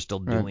working. You're still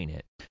doing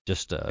it,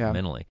 just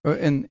mentally.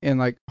 And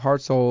like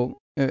heart, soul.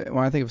 When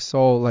I think of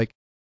soul, like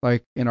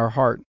in our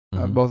heart,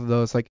 both of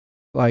those,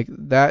 like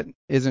that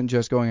isn't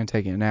just going and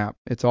taking a nap.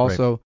 It's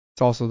also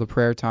the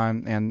prayer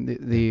time and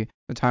the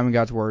time in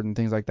God's Word and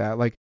things like that.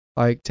 Like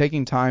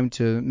taking time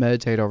to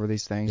meditate over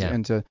these things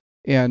and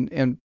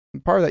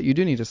part of that, you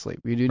do need to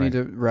sleep. You do need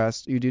to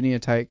rest. You do need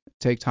to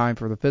take time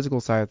for the physical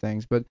side of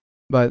things. But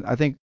I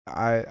think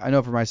I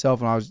know for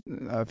myself when I was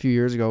a few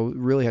years ago,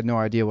 really had no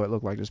idea what it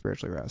looked like to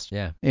spiritually rest.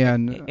 Yeah.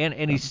 And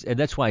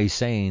that's why he's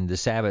saying the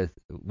Sabbath.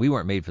 We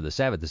weren't made for the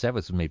Sabbath. The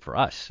Sabbath was made for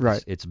us.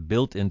 Right. It's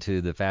built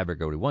into the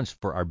fabric of what He wants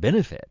for our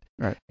benefit.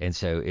 Right. And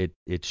so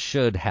it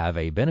should have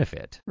a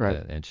benefit. Right.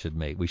 And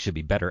we should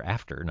be better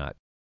after,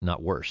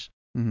 not worse.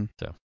 Mm-hmm.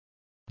 So.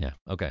 Yeah.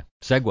 Okay.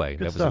 Segue.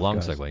 That was a long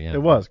segue. Yeah.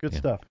 It was good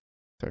stuff.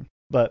 Sorry.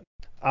 But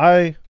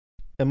I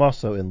am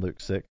also in Luke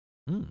 6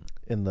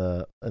 in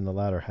the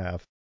latter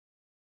half.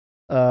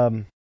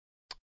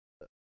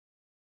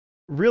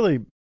 Really,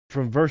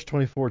 from verse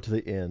 24 to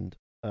the end,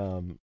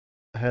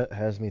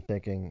 has me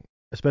thinking,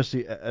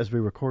 especially as we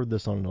record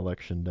this on an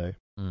election day.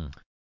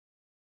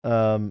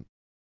 I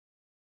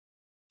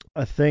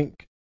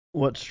think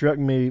what struck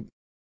me,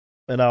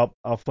 and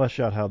I'll flesh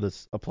out how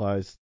this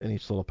applies in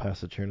each little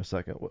passage here in a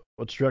second.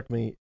 What struck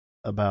me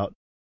about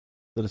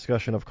the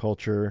discussion of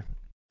culture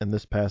in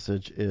this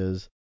passage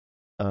is,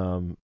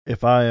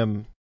 if I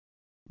am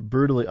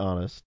brutally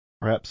honest,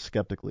 perhaps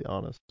skeptically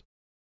honest,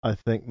 I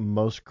think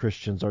most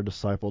Christians are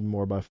discipled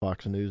more by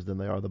Fox News than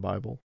they are the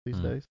Bible these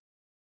days.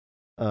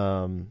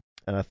 And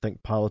I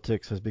think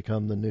politics has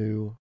become the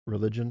new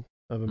religion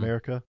of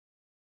America.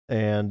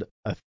 And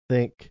I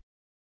think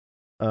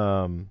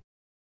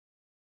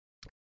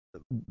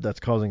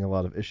that's causing a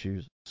lot of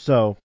issues.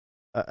 So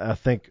I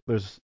think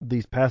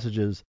these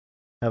passages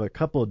have a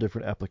couple of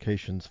different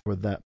applications for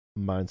that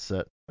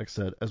mindset. Like I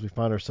said, as we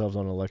find ourselves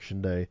on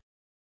election day,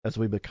 as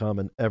we become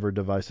an ever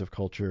divisive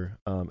culture.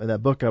 And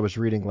that book I was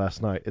reading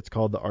last night, it's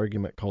called The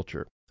Argument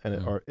Culture,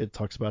 and it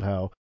talks about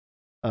how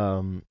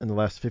in the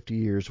last 50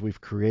 years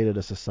we've created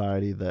a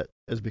society that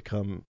has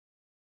become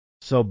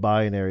so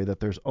binary that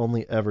there's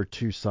only ever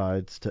two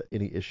sides to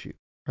any issue.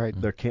 Right.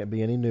 There can't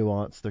be any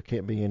nuance. There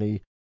can't be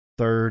any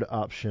third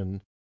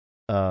option.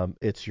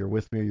 It's you're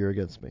with me or you're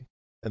against me,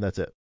 and that's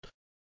it.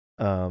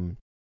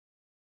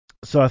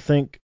 So I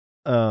think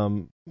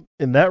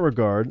in that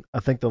regard, I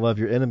think the love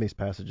your enemies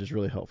passage is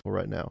really helpful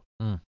right now.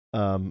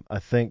 I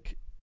think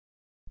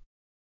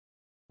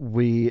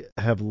we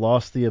have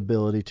lost the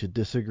ability to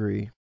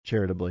disagree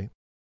charitably.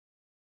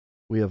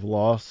 We have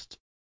lost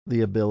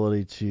the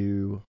ability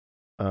to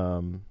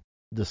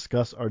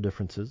discuss our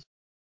differences.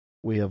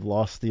 We have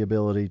lost the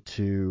ability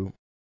to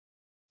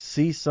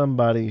see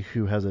somebody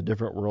who has a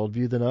different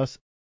worldview than us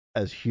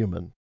as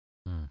human.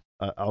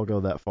 I'll go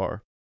that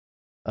far.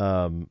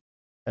 And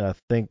I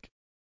think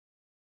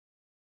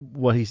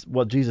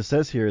what Jesus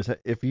says here is that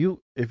if you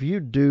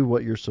do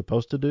what you're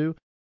supposed to do,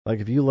 like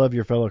if you love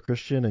your fellow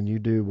Christian and you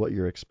do what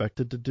you're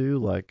expected to do,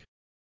 like,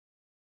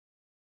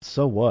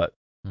 so what?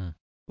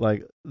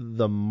 Like,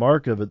 the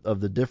mark of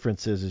the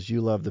difference is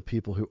you love the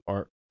people who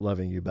aren't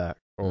loving you back,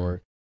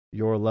 or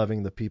you're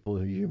loving the people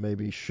who you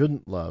maybe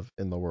shouldn't love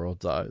in the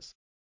world's eyes.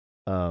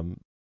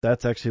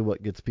 That's actually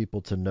what gets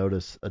people to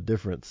notice a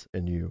difference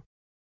in you.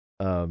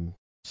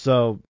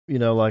 So,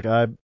 like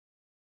I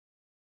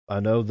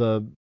know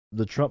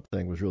the Trump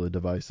thing was really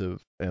divisive,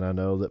 and I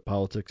know that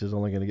politics is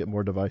only going to get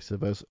more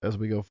divisive as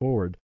we go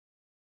forward.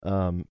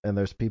 And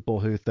there's people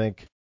who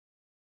think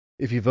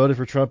if you voted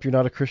for Trump, you're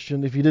not a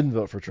Christian. If you didn't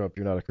vote for Trump,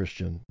 you're not a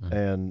Christian.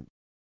 And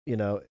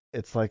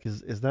it's like,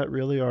 is that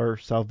really our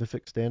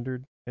salvific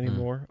standard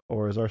anymore,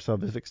 or is our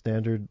salvific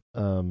standard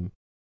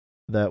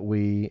that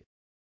we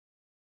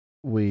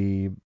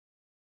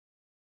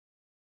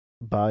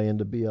buy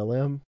into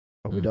BLM,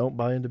 or we don't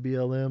buy into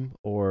BLM,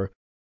 or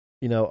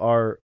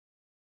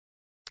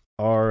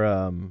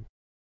our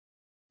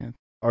Yeah.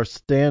 our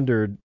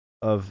standard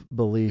of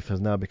belief has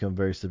now become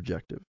very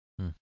subjective.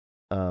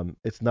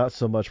 It's not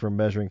so much we're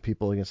measuring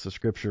people against the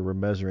Scripture; we're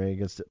measuring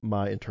against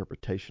my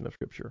interpretation of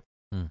Scripture.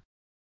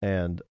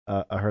 And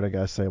I heard a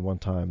guy say one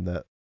time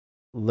that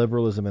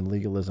liberalism and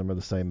legalism are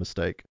the same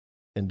mistake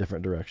in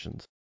different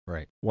directions.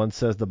 Right. One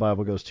says the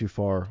Bible goes too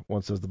far.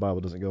 One says the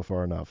Bible doesn't go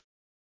far enough.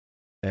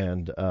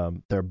 And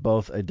they're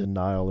both a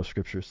denial of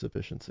Scripture's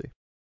sufficiency.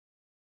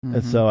 Mm-hmm.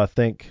 And so I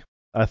think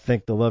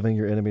the loving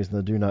your enemies and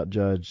the do not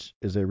judge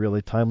is a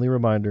really timely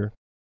reminder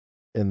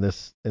in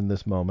this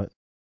moment.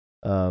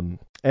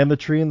 And the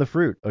tree and the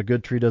fruit. A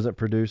good tree doesn't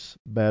produce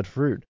bad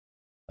fruit.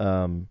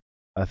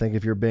 I think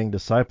if you're being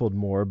discipled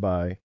more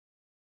by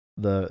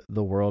the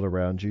world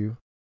around you,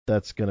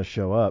 that's going to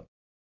show up.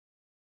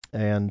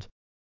 And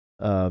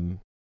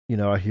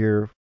I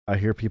hear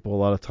people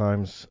a lot of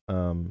times.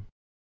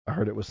 I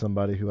heard it with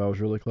somebody who I was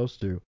really close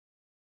to.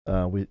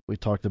 We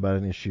talked about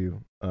an issue.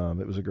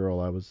 It was a girl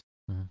I was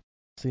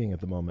seeing at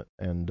the moment,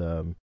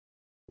 and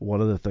one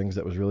of the things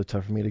that was really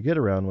tough for me to get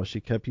around was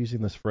she kept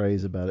using this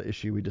phrase about an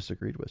issue we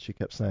disagreed with. She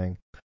kept saying,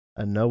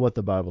 "I know what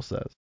the Bible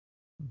says,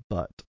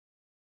 but."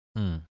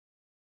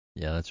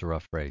 Yeah, that's a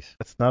rough phrase.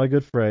 That's not a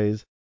good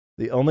phrase.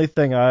 The only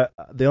thing I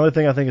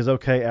think is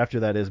okay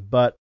after that is,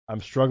 but I'm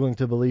struggling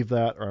to believe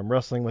that, or I'm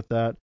wrestling with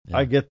that. Yeah.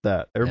 I get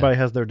that. Everybody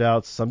has their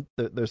doubts.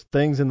 There's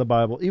things in the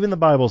Bible. Even the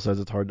Bible says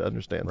it's hard to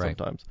understand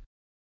sometimes,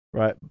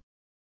 right?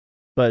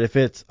 But if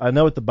it's, I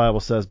know what the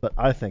Bible says, but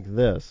I think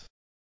this.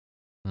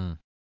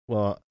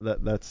 Well,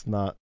 that's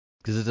not.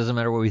 Because it doesn't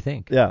matter what we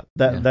think. Yeah,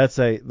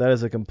 that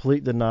is a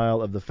complete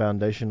denial of the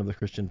foundation of the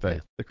Christian faith.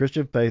 Yeah. The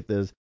Christian faith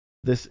is,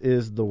 this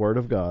is the Word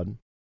of God.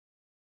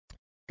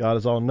 God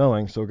is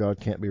all-knowing, so God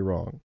can't be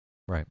wrong.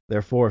 Right.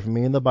 Therefore, if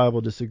me and the Bible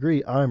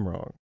disagree, I'm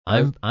wrong.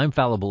 I'm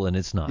fallible and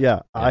it's not.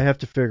 Yeah, I have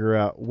to figure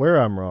out where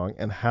I'm wrong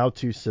and how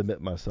to submit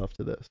myself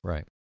to this.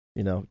 Right.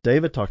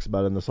 David talks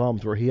about it in the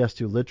Psalms where he has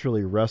to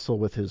literally wrestle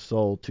with his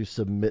soul to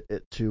submit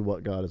it to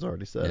what God has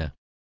already said.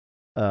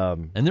 Yeah.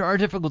 And there are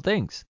difficult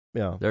things.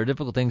 Yeah. There are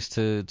difficult things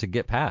to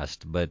get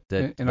past, but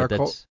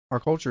our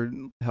culture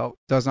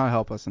does not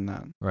help us in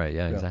that. Right.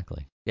 Yeah.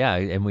 Exactly. Yeah,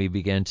 and we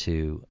begin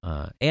to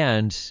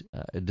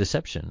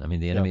deception. I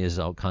mean, the enemy is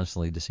all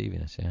constantly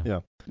deceiving us.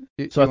 Yeah.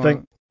 Yeah. So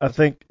I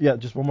think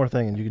just one more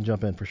thing, and you can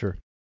jump in for sure.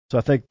 So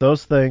I think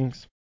those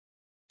things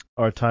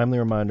are a timely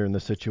reminder in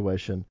this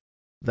situation.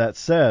 That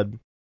said,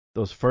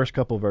 those first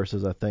couple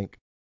verses, I think,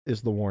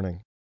 is the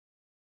warning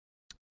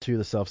to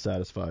the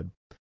self-satisfied,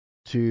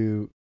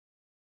 to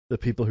the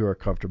people who are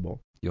comfortable.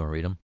 You want to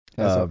read them?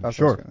 That's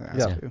sure.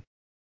 Yeah.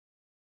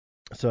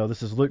 So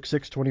this is Luke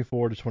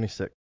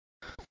 6:24-26.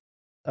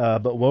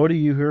 But woe to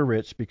you who are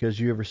rich, because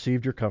you have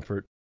received your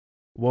comfort.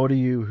 Woe to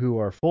you who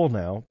are full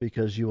now,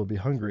 because you will be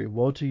hungry.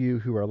 Woe to you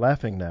who are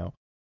laughing now,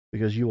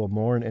 because you will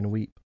mourn and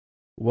weep.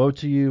 Woe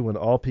to you when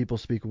all people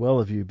speak well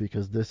of you,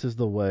 because this is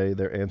the way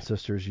their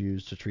ancestors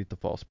used to treat the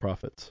false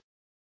prophets.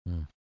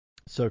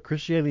 So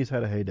Christianity's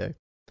had a heyday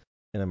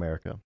in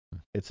America.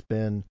 It's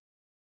been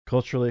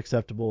culturally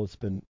acceptable.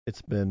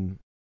 It's been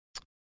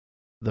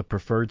the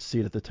preferred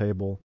seat at the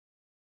table.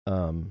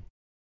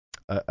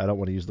 I don't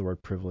want to use the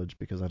word privilege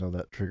because I know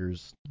that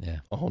triggers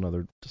a whole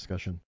nother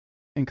discussion.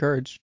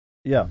 Encouraged.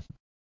 Yeah.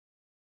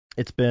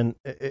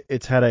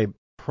 It's had a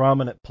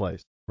prominent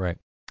place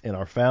in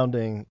our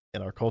founding,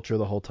 in our culture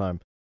the whole time.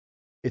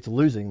 It's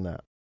losing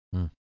that.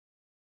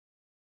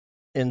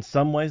 In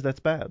some ways,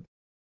 that's bad.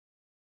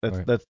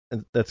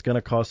 That's going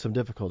to cause some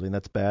difficulty, and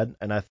that's bad.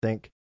 And I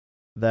think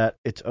that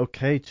it's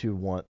okay to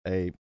want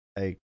a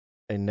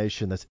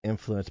nation that's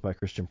influenced by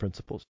Christian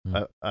principles.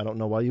 I don't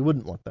know why you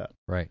wouldn't want that.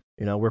 Right.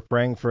 We're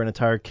praying for an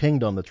entire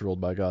kingdom that's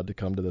ruled by God to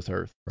come to this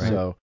earth. Right.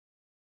 So,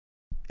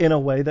 in a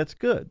way, that's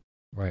good.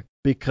 Right.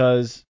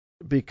 Because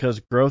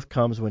growth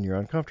comes when you're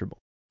uncomfortable.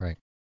 Right.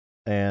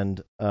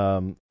 And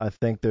I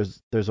think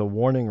there's a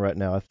warning right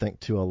now, I think,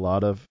 to a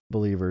lot of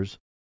believers,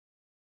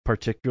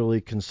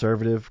 particularly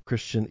conservative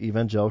Christian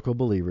evangelical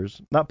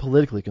believers, not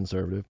politically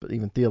conservative, but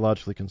even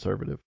theologically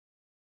conservative,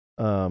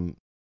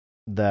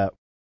 that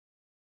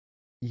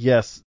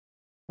yes,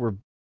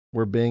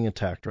 we're being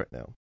attacked right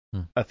now.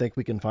 I think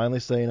we can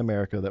finally say in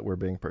America that we're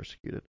being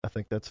persecuted. I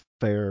think that's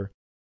fair.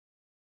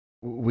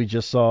 We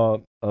just saw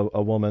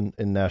a woman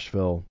in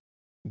Nashville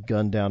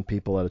gun down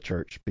people at a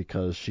church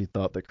because she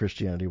thought that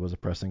Christianity was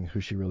oppressing who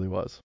she really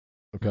was.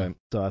 Okay,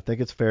 so I think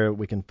it's fair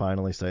we can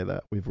finally say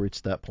that. We've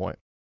reached that point.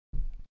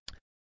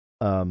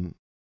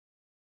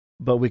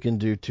 But we can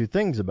do two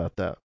things about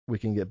that. We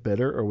can get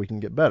bitter or we can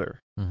get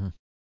better.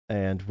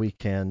 And we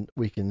can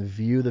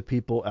view the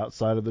people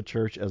outside of the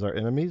church as our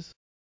enemies,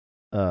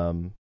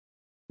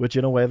 which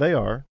in a way they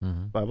are.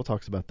 The Bible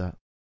talks about that.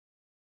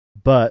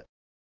 But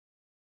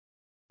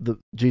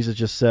Jesus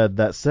just said,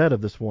 that said of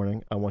this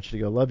warning, I want you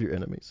to go love your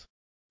enemies.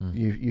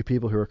 You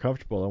people who are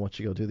comfortable, I want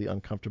you to go do the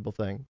uncomfortable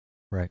thing.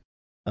 Right.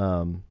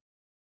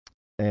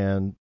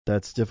 And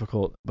that's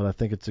difficult, but I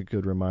think it's a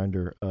good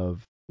reminder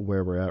of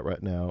where we're at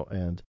right now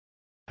and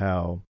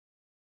how,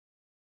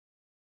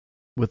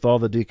 with all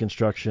the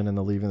deconstruction and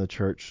the leaving the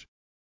church,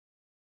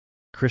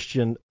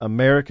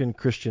 American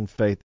Christian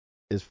faith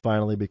is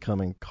finally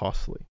becoming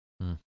costly.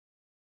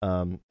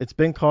 It's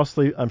been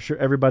costly. I'm sure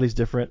everybody's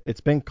different.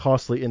 It's been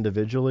costly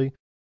individually.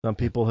 Some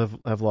people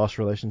have lost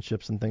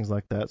relationships and things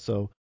like that.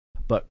 So,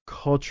 but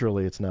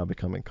culturally, it's now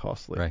becoming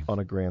costly on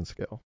a grand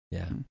scale.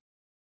 Yeah.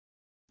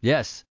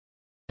 Yes.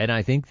 And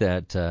I think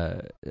that,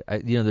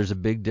 there's a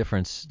big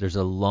difference. There's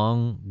a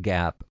long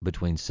gap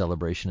between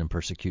celebration and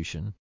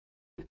persecution.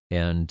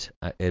 And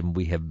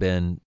we have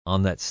been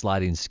on that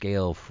sliding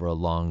scale for a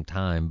long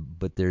time,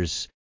 but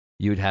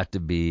you would have to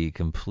be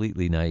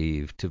completely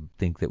naive to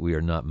think that we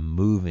are not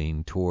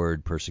moving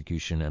toward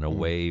persecution and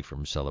away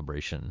from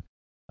celebration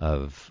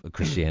of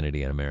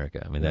Christianity in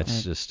America. I mean,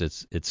 that's just,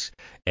 it's,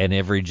 and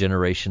every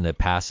generation that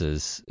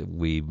passes,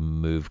 we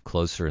move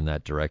closer in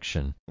that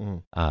direction.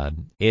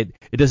 It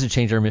doesn't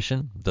change our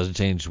mission. It doesn't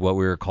change what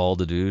we're called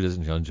to do. It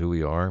doesn't change who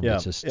we are. Yeah.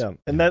 It's just,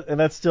 And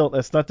that's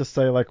not to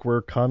say like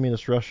we're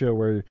communist Russia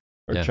or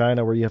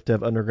China where you have to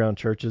have underground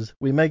churches.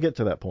 We may get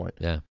to that point.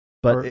 Yeah.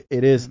 But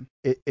it's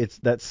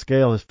that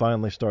scale has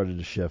finally started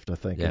to shift, I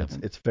think. Yeah.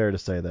 It's fair to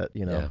say that,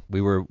 Yeah.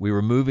 We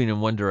were moving in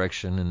one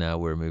direction, and now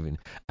we're moving.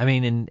 I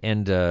mean,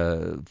 and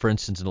for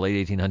instance, in the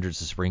late 1800s,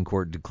 the Supreme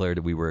Court declared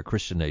that we were a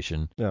Christian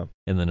nation. Yeah.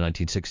 In the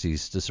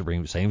 1960s,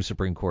 the same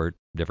Supreme Court,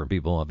 different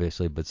people,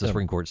 obviously, but the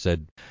Supreme Court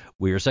said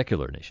we are a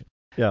secular nation.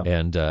 Yeah.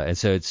 And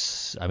so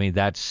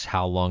that's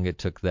how long it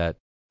took that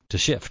to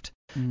shift.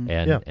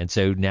 And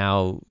so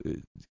now,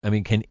 I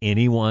mean, can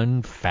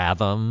anyone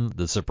fathom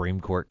the Supreme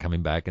Court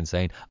coming back and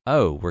saying,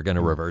 "Oh, we're going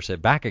to reverse it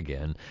back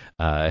again"?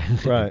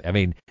 Right. I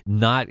mean,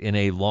 not in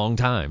a long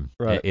time.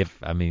 Right. If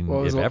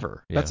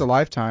ever. That's a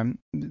lifetime.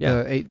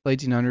 The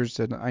 1800s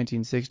to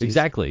 1960s.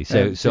 Exactly.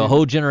 So a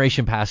whole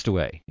generation passed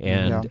away,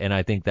 and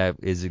I think that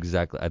is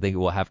exactly. I think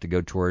we'll have to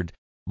go toward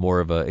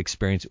more of a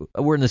experience.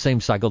 We're in the same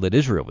cycle that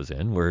Israel was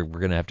in. We're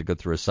going to have to go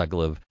through a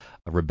cycle of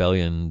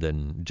rebellion,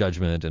 then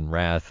judgment and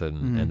wrath,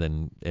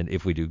 and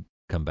if we do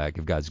come back,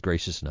 if God's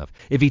gracious enough,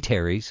 if He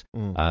tarries,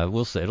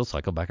 we'll say it'll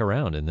cycle back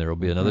around, and there will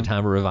be another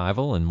time of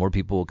revival, and more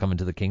people will come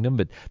into the kingdom.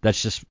 But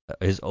that's just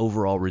His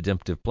overall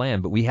redemptive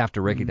plan. But we have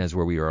to recognize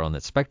where we are on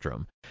that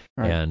spectrum,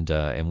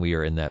 and we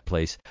are in that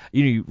place.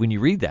 When you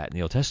read that in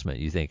the Old Testament,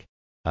 you think,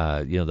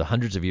 the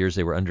hundreds of years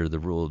they were under the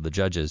rule of the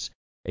judges.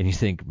 And you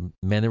think,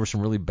 man, there were some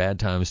really bad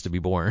times to be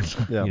born,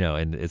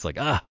 and it's like,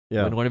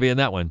 wouldn't want to be in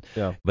that one.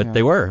 Yeah. But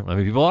they were. I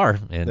mean, people are.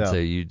 And so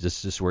you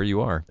just where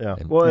you are. Yeah.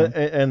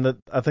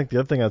 I think the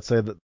other thing I'd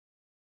say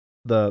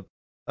that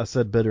I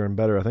said bitter and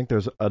better. I think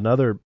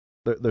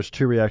there's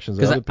two reactions.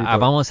 Because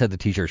I've almost had the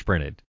t-shirts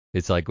printed.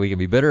 It's like, we can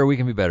be bitter or we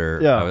can be better.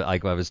 Yeah. I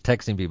was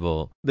texting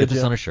people, get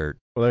this on a shirt.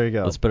 Well, there you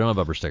go. Let's put it on a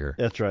bumper sticker.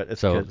 That's right. It's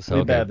so good.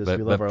 So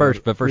Baptist. But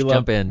first,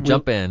 jump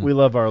in. We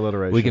love our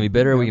alliteration. We can be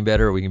bitter, we can be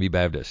better, or we can be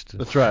Baptist.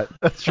 That's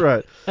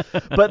right.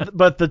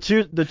 But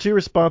the two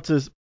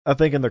responses, I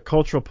think, in the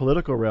cultural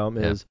political realm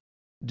is,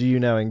 do you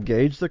now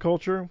engage the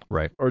culture,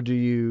 right, or do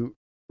you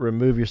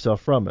remove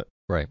yourself from it,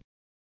 right?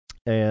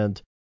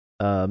 And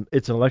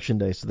it's an election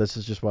day, so this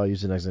is just why I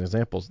use it as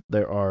examples.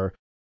 There are,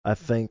 I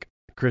think,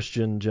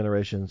 Christian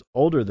generations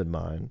older than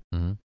mine.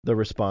 Mm-hmm. The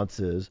response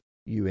is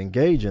you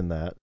engage in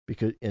that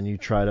and you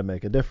try to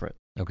make a difference.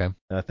 Okay. And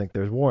I think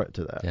there's warrant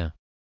to that. Yeah.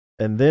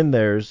 And then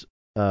there's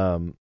I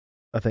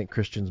think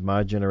Christians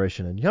my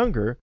generation and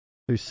younger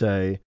who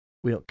say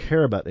we don't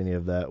care about any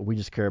of that. We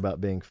just care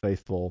about being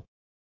faithful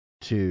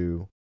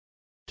to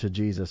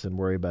Jesus and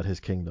worry about His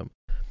kingdom.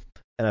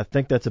 And I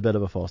think that's a bit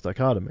of a false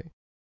dichotomy.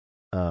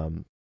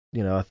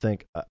 I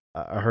think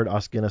I heard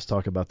Os Guinness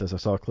talk about this. I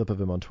saw a clip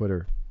of him on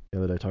Twitter the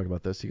other day talk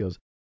about this. He goes,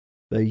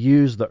 they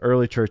use the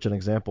early church as an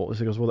example.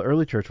 He goes, well, the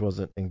early church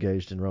wasn't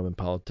engaged in Roman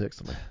politics.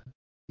 I'm like,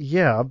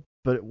 yeah,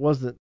 but it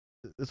wasn't.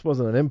 This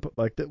wasn't an input.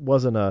 Like, it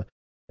wasn't a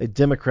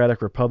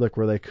democratic republic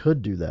where they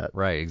could do that.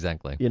 Right.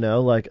 Exactly.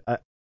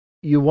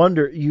 You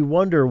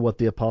wonder what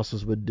the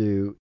apostles would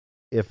do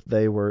if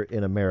they were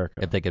in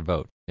America. If they could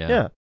vote. Yeah.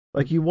 Yeah.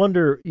 Like you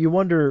wonder.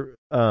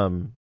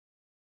 I'm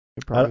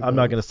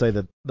not going to say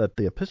that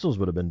the epistles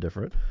would have been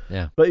different.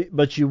 Yeah.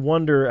 But you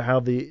wonder how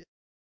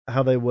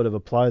they would have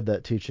applied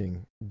that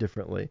teaching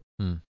differently.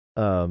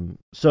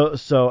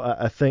 So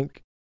I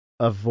think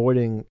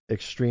avoiding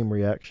extreme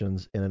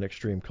reactions in an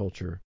extreme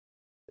culture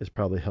is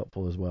probably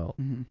helpful as well.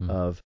 Mm-hmm.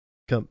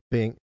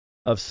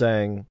 Of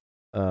saying,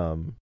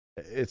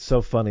 it's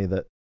so funny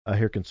that I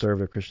hear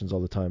conservative Christians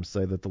all the time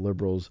say that the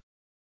liberals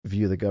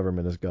view the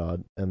government as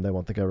God and they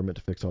want the government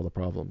to fix all the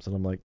problems. And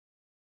I'm like,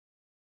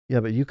 yeah,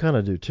 but you kind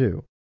of do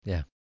too.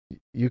 Yeah.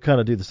 You kind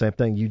of do the same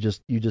thing. You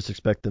just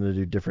expect them to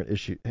do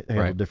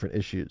handle different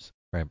issues.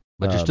 Right.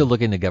 But you're still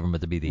looking to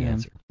government to be the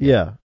answer.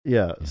 Yeah.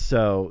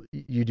 So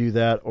you do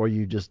that, or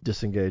you just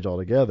disengage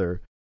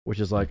altogether, which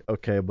is like,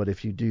 okay, but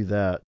if you do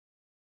that,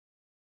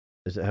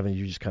 haven't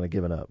you just kind of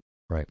given up?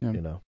 Right.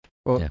 Yeah.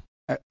 Well,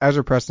 as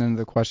we're pressing into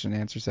the question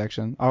and answer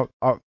section, do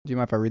you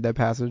mind if I read that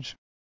passage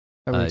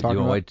that we're talking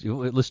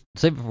about? Let's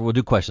save it. We'll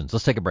do questions.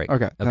 Let's take a break.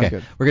 Okay.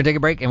 Good. We're gonna take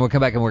a break and we'll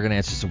come back and we're gonna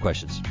answer some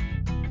questions.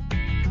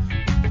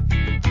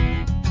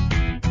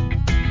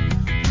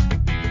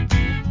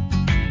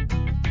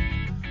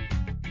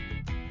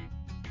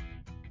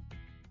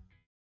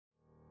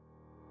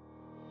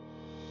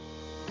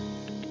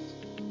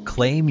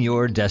 Claim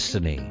Your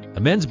Destiny,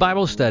 a men's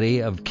Bible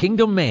study of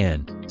Kingdom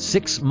Man,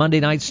 6 Monday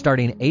nights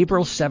starting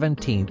April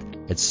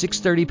 17th at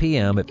 6:30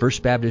 p.m. at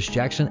First Baptist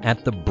Jackson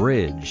at the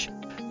Bridge.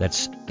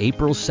 That's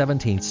April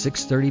 17th,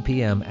 6:30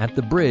 p.m. at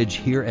the Bridge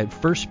here at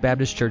First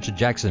Baptist Church of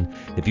Jackson.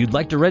 If you'd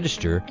like to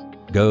register,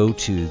 go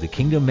to the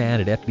Kingdom Man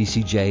at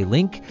FBCJ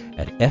link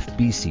at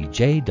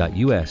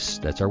fbcj.us.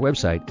 That's our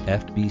website,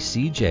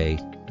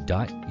 fbcj.us.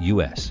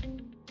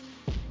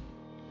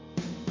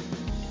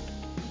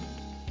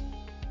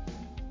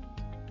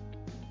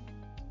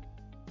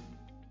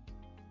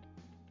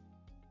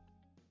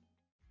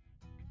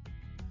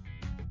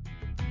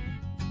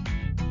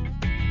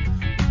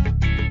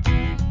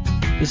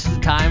 This is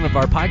the time of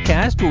our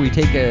podcast where we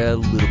take a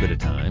little bit of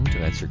time to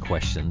answer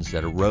questions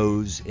that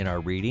arose in our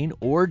reading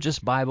or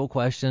just Bible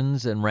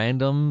questions and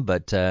random.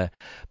 But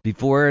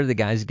before the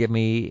guys give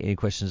me any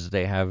questions that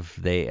they have,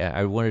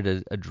 I wanted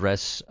to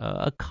address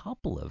a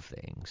couple of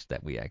things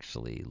that we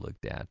actually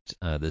looked at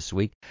this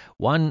week.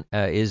 One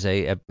is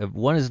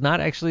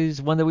not actually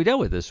one that we dealt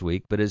with this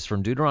week, but is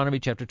from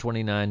Deuteronomy chapter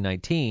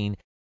 29:19.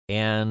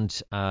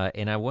 And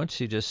I want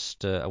to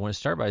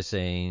start by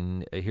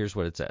saying here's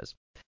what it says.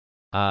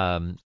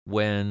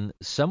 When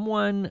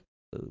someone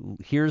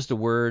hears the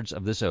words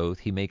of this oath,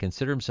 he may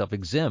consider himself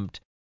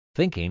exempt,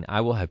 thinking, I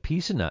will have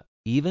peace enough,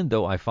 even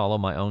though I follow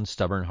my own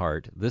stubborn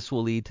heart. This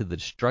will lead to the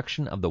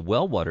destruction of the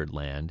well-watered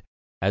land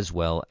as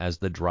well as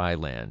the dry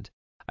land.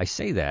 I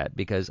say that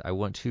because I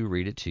want to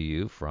read it to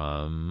you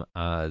from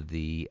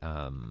the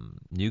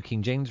New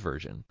King James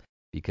Version,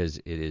 because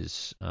it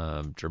is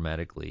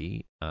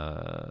dramatically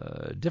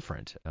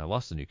different. I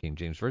lost the New King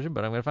James Version,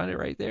 but I'm going to find it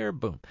right there.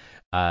 Boom.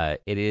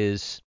 It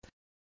is...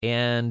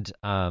 And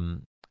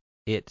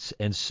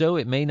so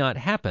it may not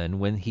happen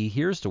when he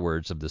hears the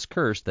words of this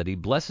curse that he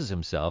blesses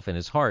himself in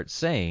his heart,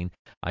 saying,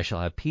 I shall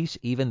have peace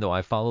even though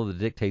I follow the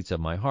dictates of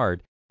my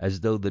heart, as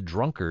though the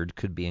drunkard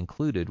could be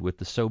included with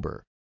the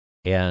sober.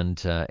 And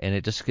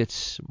it just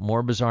gets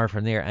more bizarre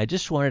from there. I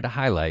just wanted to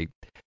highlight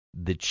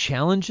the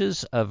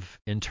challenges of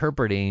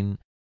interpreting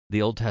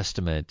the Old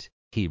Testament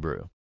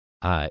Hebrew.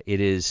 It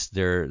is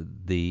the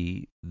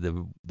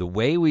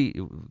way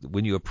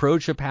when you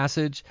approach a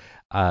passage,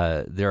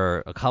 there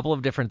are a couple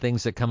of different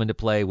things that come into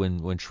play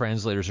when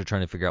translators are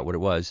trying to figure out what it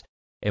was.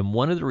 And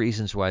one of the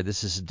reasons why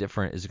this is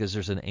different is because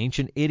there's an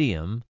ancient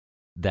idiom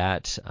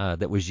that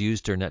was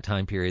used during that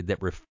time period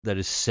that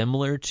is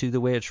similar to the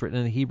way it's written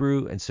in the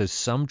Hebrew, and so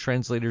some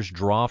translators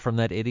draw from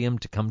that idiom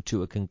to come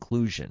to a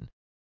conclusion.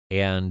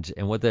 And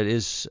what that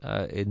is,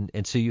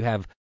 and so you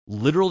have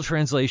literal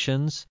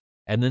translations.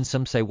 And then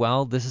some say,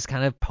 well, this is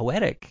kind of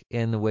poetic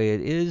in the way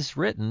it is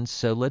written,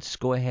 so let's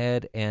go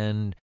ahead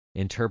and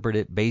interpret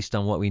it based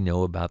on what we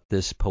know about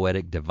this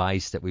poetic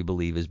device that we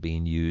believe is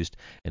being used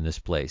in this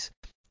place.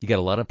 You got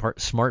a lot of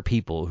smart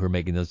people who are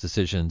making those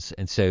decisions,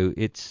 and so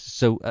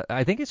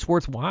I think it's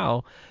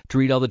worthwhile to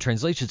read all the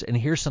translations. And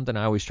here's something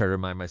I always try to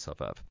remind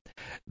myself of: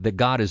 that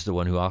God is the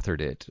one who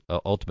authored it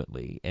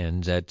ultimately,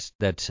 and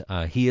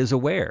that He is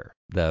aware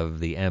of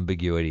the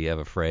ambiguity of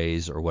a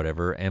phrase or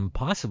whatever, and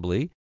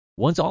possibly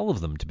wants all of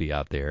them to be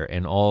out there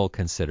and all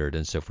considered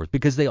and so forth,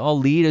 because they all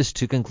lead us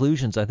to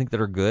conclusions, I think,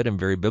 that are good and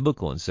very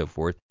biblical and so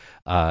forth.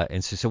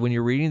 And so when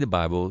you're reading the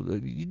Bible,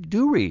 you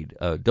do read.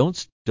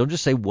 Don't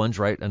just say one's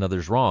right,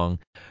 another's wrong.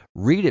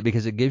 Read it,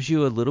 because it gives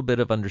you a little bit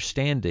of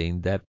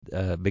understanding that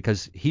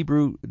because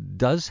Hebrew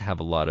does have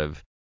a lot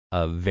of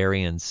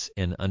variance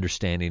in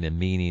understanding and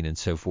meaning and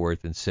so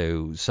forth. And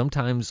so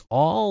sometimes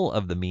all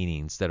of the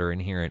meanings that are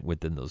inherent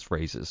within those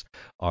phrases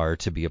are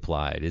to be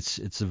applied.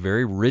 It's a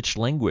very rich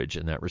language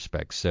in that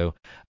respect. So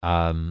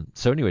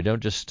anyway,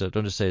 don't just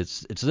say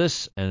it's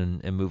this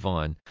and move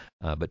on,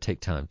 but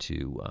take time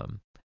to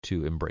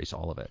embrace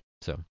all of it.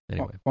 So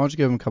anyway, why don't you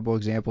give them a couple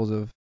examples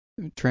of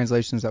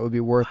translations that would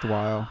be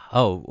worthwhile?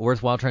 Oh,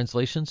 worthwhile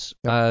translations.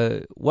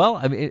 Yep. Well,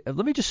 I mean,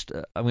 let me just.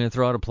 I'm going to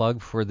throw out a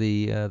plug for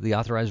the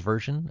authorized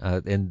version,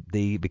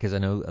 because I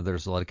know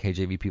there's a lot of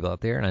KJV people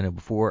out there, and I know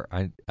before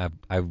I've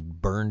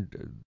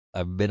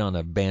been on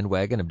a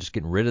bandwagon of just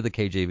getting rid of the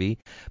KJV,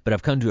 but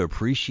I've come to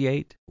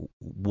appreciate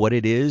what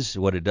it is,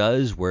 what it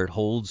does, where it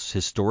holds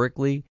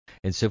historically,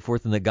 and so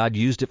forth, and that God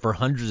used it for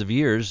hundreds of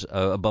years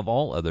above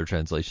all other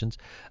translations,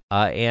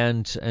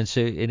 it's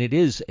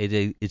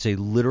a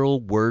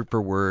literal word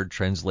for word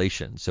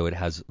translation, so it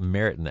has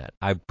merit in that.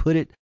 I put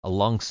it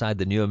alongside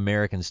the New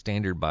American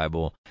Standard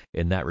Bible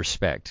in that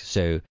respect,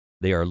 so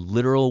they are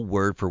literal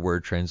word for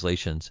word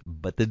translations.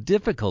 But the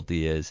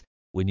difficulty is,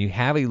 when you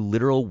have a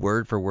literal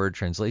word-for-word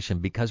translation,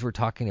 because we're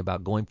talking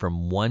about going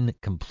from one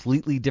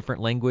completely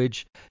different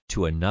language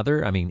to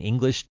another. I mean,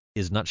 English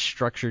is not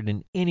structured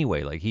in any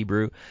way like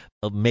Hebrew,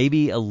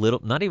 maybe a little,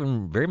 not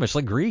even very much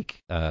like Greek,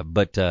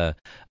 but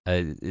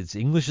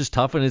English is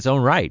tough in its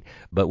own right.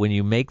 But when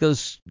you make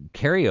those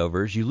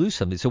carryovers, you lose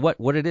something. So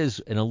what it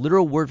is, in a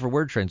literal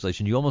word-for-word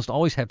translation, you almost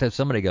always have to have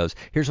somebody goes,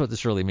 here's what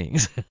this really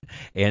means.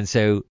 And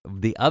so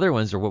the other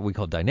ones are what we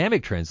call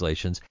dynamic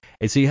translations.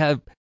 And so you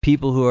have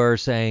people who are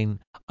saying,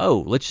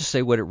 let's just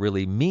say what it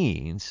really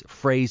means,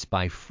 phrase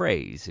by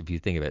phrase, if you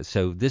think of it.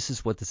 So this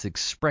is what this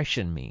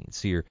expression means.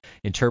 So you're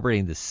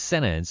interpreting the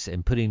sentence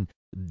and putting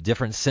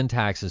different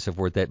syntax and so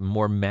forth that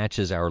more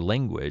matches our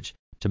language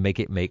to make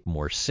it make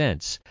more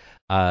sense.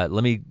 I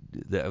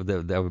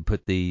would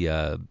put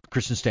the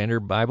Christian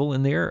Standard Bible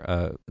in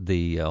there,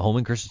 the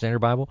Holman Christian Standard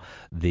Bible,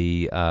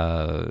 the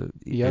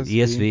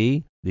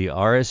ESV, the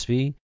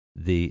RSV,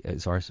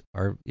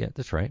 yeah,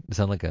 that's right. It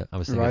sounded like I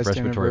was thinking of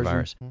respiratory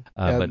virus, but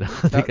I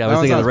think I was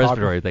thinking of the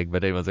respiratory thing.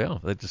 But it was I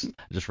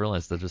just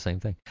realized they're the same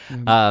thing.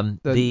 The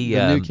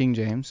New King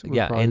James,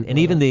 and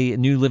even the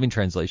New Living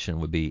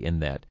Translation would be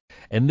in that.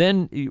 And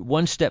then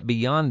one step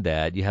beyond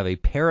that, you have a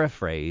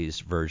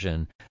paraphrased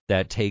version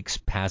that takes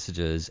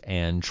passages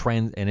and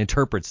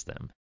interprets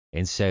them.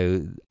 And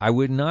so I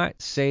would not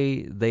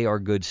say they are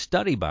good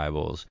study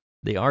Bibles.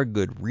 They are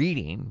good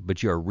reading,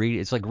 but you're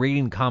reading. It's like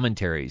reading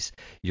commentaries.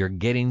 You're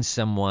getting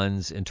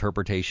someone's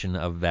interpretation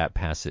of that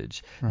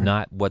passage,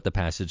 not what the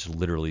passage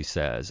literally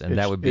says. And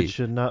it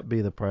should not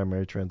be the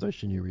primary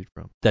translation you read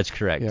from. That's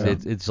correct. Yeah.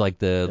 It's like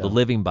the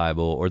Living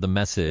Bible or the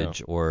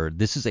Message, or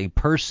this is a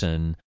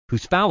person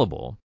who's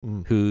fallible,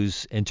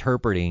 who's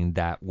interpreting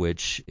that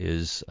which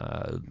is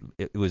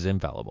it was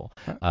infallible.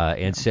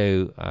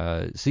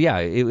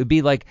 It would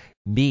be like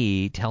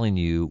me telling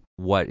you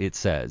what it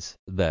says.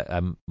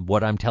 That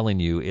what I'm telling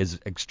you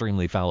is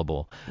extremely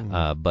fallible.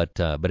 But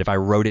if I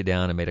wrote it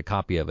down and made a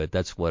copy of it,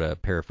 that's what a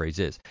paraphrase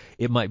is.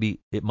 It might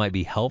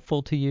be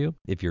helpful to you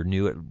if you're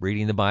new at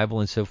reading the Bible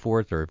and so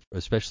forth, or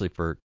especially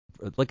for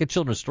like a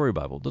children's story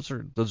Bible.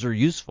 Those are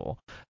useful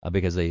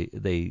because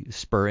they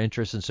spur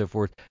interest and so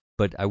forth.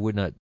 But I would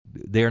not.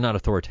 They are not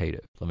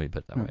authoritative. Let me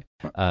put it that way.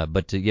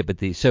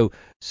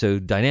 So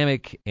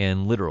dynamic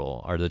and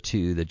literal are the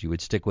two that you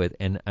would stick with.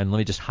 And let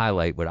me just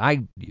highlight what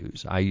I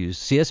use. I use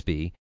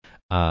CSB.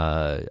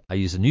 I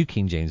use the New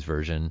King James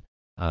Version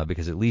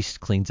because it at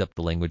least cleans up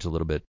the language a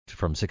little bit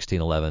from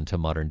 1611 to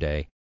modern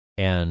day.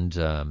 And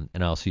I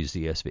also use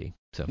the ESV.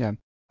 So yeah,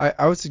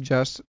 I would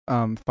suggest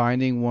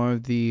finding one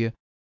of the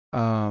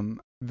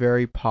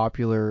very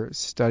popular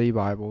study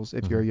Bibles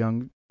if you're a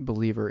young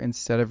believer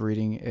instead of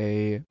reading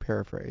a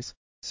paraphrase.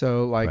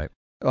 So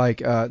the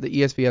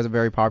ESV has a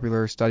very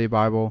popular study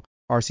Bible.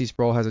 R.C.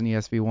 Sproul has an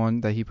ESV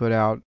one that he put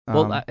out.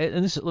 And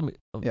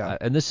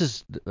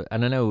I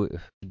know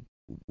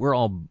we're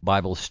all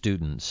Bible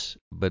students,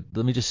 but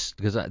let me just,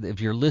 because if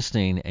you're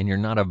listening and you're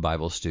not a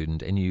Bible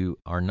student and you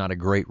are not a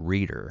great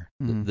reader,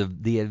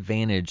 the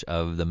advantage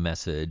of the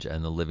Message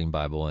and the Living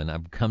Bible, and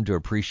I've come to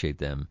appreciate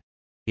them,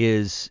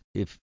 is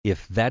if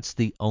that's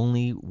the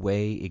only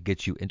way it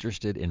gets you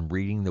interested in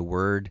reading the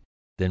Word,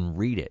 then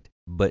read it,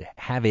 but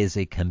have as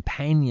a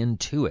companion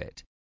to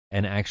it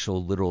an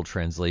actual literal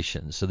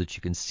translation so that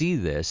you can see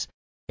this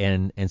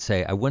and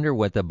say, I wonder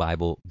what the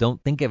Bible,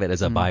 don't think of it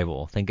as a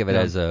Bible, think of it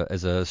as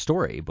a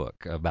story book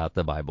about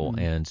the Bible.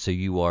 And so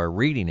you are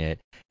reading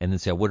it and then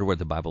say, I wonder what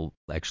the Bible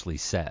actually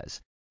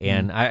says.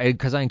 And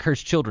because I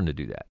encourage children to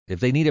do that. If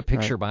they need a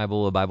picture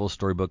Bible, a Bible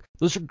storybook,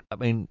 those are,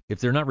 if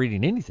they're not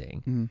reading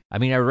anything,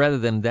 I'd rather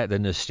them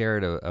than to stare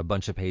at a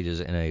bunch of pages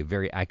in a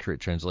very accurate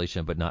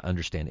translation but not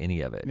understand any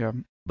of it. Yeah.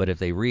 But if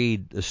they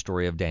read the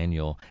story of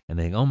Daniel and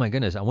they think, oh my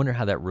goodness, I wonder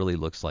how that really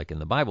looks like in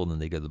the Bible, and then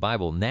they go to the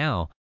Bible,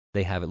 now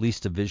they have at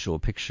least a visual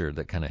picture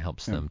that kind of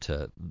helps them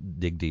to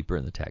dig deeper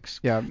in the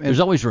text. Yeah. There's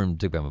always room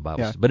to become a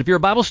Bible student. But if you're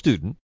a Bible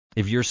student,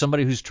 if you're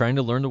somebody who's trying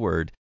to learn the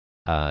Word,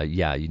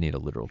 you need a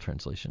literal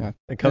translation. Yeah.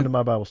 And come to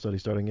my Bible study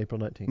starting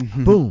April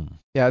 19th. Boom.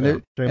 Yeah.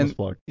 Shameless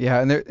plug.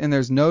 Yeah, and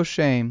there's no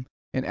shame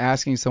in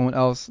asking someone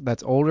else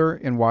that's older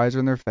and wiser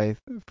in their faith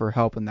for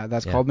help in that.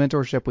 That's called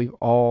mentorship. We've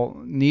all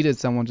needed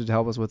someone to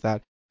help us with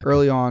that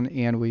early on,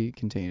 and we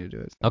continue to do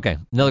it. Okay.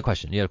 Another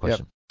question. You had a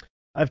question? Yep.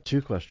 I have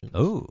two questions.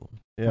 Oh.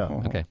 Yeah.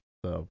 Okay.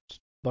 So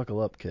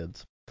buckle up,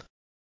 kids.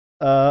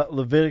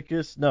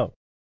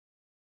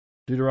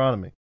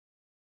 Deuteronomy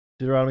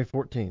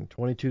 14,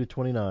 22 to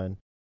 29.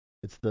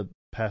 It's the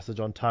passage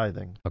on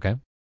tithing. Okay.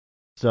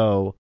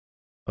 So,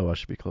 I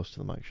should be close to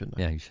the mic, shouldn't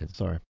I? Yeah, you should.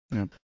 Sorry.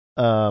 Yeah.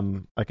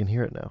 I can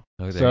hear it now.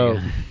 Oh, there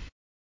you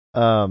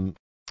go.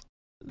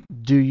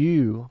 Do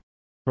you,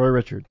 Troy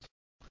Richards,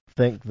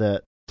 think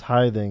that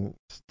tithing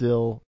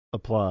still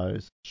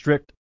applies,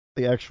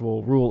 the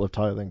actual rule of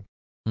tithing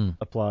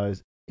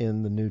applies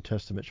in the New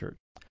Testament church?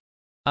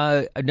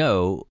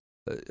 No,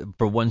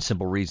 for one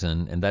simple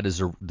reason, and that is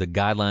the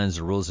guidelines,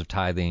 the rules of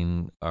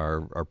tithing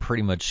are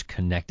pretty much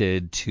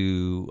connected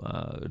to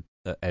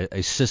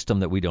a system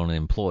that we don't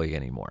employ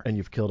anymore. And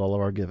you've killed all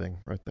of our giving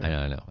right there.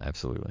 I know,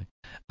 absolutely.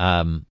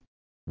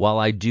 While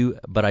I do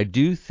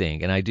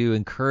think, and I do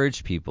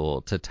encourage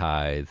people to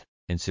tithe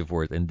and so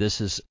forth, and this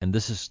is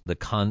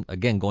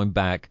again going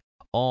back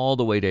all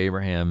the way to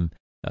Abraham.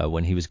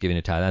 When he was giving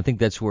a tithe. I think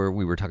that's where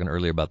we were talking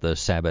earlier about the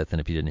Sabbath, and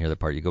if you didn't hear that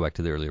part, you go back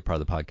to the earlier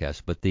part of the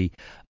podcast. But the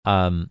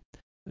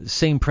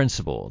same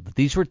principle.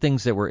 These were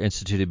things that were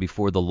instituted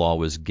before the law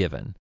was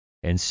given.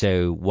 And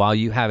so while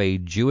you have a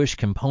Jewish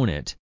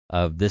component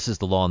of this is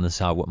the law and this is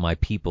how what my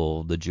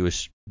people,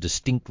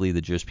 distinctly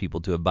the Jewish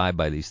people, to abide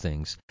by these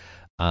things,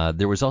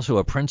 there was also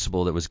a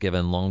principle that was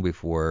given long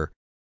before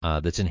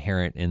that's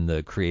inherent in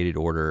the created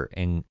order,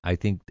 and I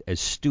think as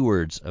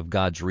stewards of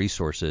God's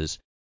resources,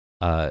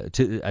 I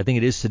think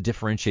it is to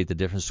differentiate the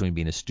difference between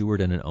being a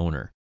steward and an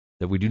owner.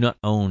 That we do not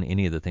own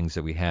any of the things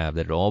that we have,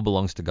 that it all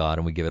belongs to God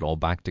and we give it all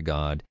back to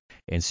God.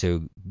 And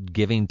so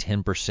giving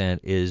 10%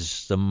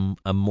 is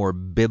a more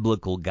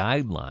biblical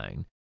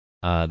guideline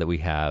that we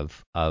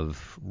have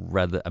of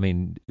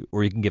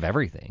or you can give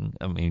everything.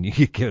 I mean, you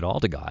can give it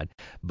all to God.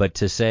 But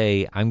to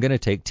say, I'm going to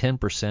take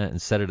 10%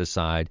 and set it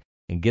aside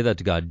and give that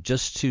to God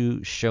just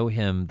to show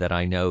him that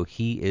I know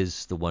he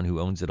is the one who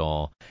owns it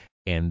all,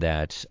 and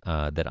that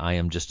I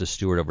am just a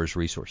steward over his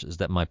resources,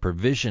 that my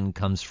provision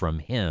comes from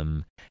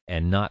him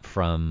and not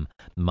from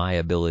my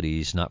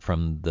abilities, not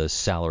from the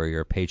salary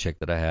or paycheck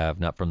that I have,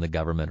 not from the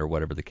government or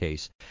whatever the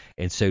case.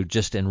 And so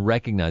just in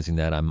recognizing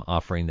that, I'm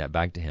offering that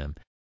back to him.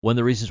 One of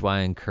the reasons why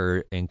I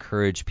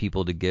encourage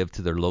people to give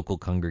to their local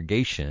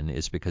congregation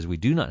is because we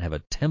do not have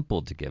a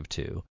temple to give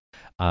to.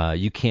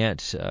 You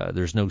can't.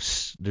 There's no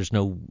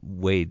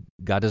way.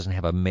 God doesn't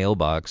have a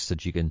mailbox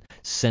that you can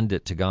send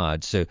it to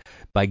God. So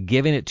by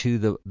giving it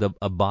to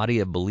a body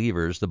of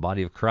believers, the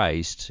body of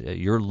Christ,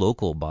 your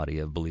local body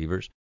of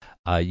believers,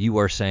 you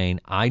are saying,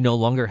 I no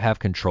longer have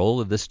control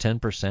of this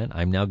 10%.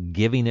 I'm now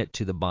giving it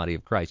to the body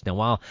of Christ. Now,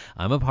 while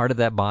I'm a part of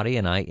that body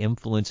and I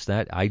influence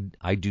that,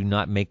 I do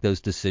not make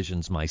those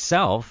decisions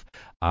myself.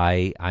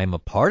 I'm a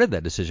part of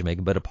that decision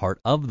making, but a part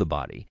of the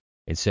body.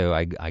 And so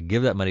I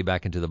give that money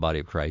back into the body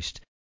of Christ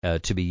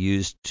to be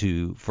used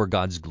for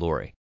God's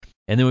glory.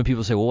 And then when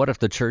people say, well, what if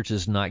the church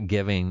is not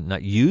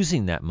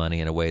using that money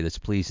in a way that's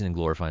pleasing and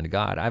glorifying to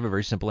God? I have a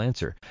very simple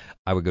answer.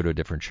 I would go to a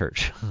different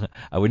church.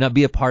 I would not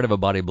be a part of a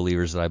body of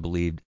believers that I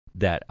believed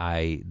that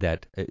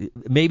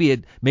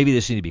maybe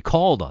this need to be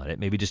called on it.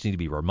 Maybe just need to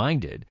be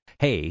reminded,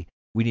 hey,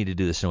 we need to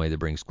do this in a way that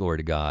brings glory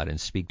to God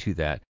and speak to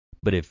that.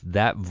 But if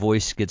that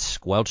voice gets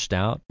squelched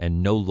out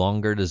and no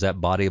longer does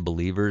that body of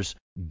believers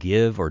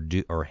give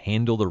or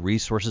handle the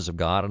resources of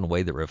God in a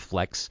way that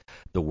reflects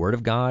the Word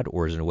of God,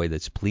 or is in a way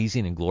that's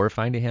pleasing and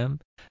glorifying to Him,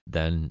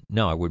 then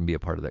no, I wouldn't be a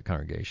part of that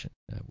congregation.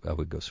 I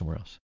would go somewhere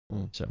else.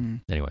 So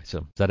anyway, so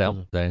does that help?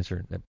 Does that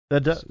answer?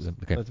 That does.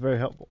 Okay. That's very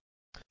helpful.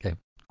 Okay.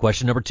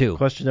 Question number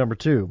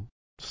two.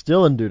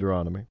 Still in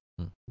Deuteronomy.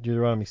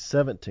 Deuteronomy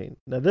 17.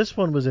 Now this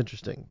one was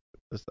interesting.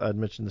 I'd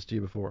mentioned this to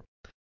you before.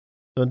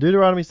 So in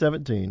Deuteronomy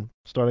 17,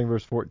 starting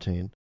verse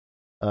 14,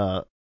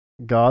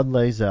 God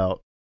lays out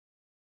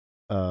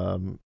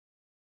guidelines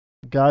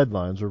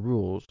or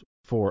rules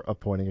for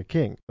appointing a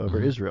king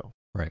over Israel.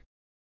 Right.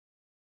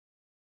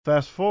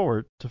 Fast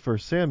forward to 1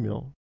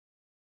 Samuel.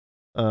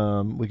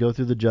 We go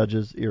through the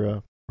Judges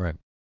era. Right.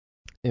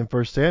 In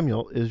 1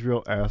 Samuel,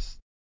 Israel asks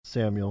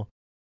Samuel,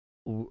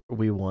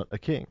 we want a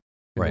king.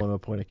 We want to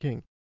appoint a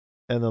king.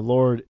 And the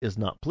Lord is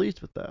not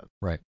pleased with that.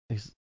 Right.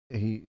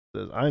 He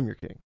says, I'm your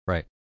king.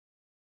 Right.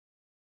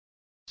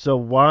 So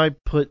why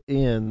put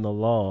in the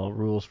law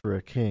rules for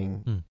a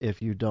king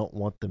if you don't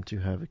want them to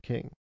have a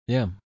king?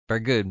 Yeah,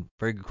 very good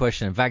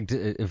question. In fact,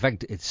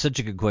 it's such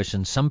a good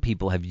question. Some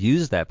people have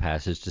used that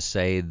passage to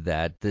say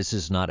that this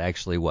is not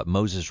actually what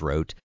Moses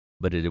wrote,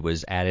 but it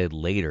was added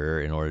later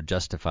in order to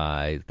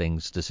justify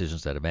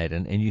decisions that are made.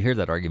 And you hear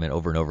that argument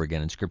over and over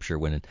again in Scripture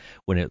when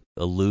it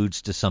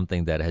alludes to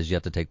something that has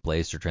yet to take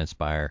place or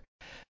transpire.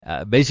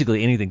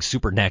 Basically anything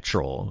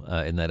supernatural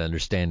in that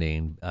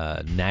understanding,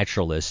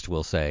 naturalists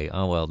will say,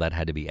 oh, well, that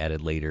had to be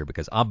added later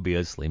because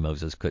obviously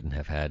Moses couldn't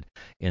have had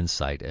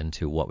insight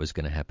into what was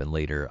going to happen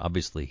later.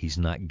 Obviously, he's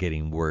not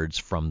getting words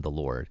from the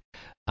Lord.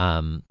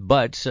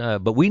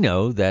 But we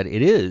know that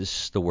it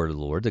is the word of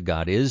the Lord, that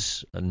God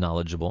is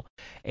knowledgeable.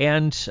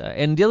 And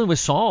dealing with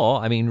Saul,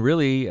 I mean,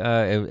 really,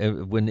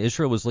 when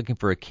Israel was looking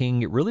for a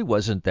king, it really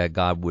wasn't that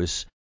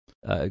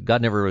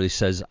God never really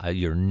says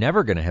you're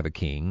never going to have a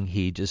king.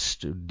 He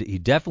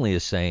definitely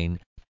is saying,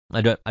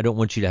 I don't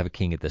want you to have a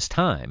king at this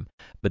time.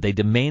 But they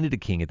demanded a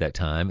king at that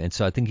time, and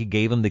so I think he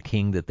gave them the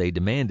king that they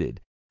demanded.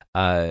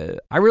 I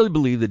really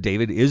believe that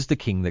David is the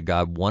king that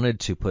God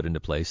wanted to put into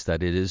place,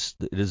 that it is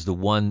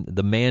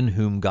the man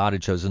whom God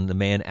had chosen, the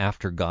man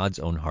after God's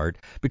own heart,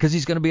 because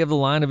he's going to be of the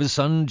line of his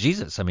son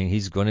Jesus. I mean,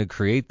 he's going to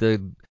create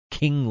the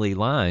kingly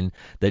line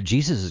that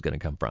Jesus is going to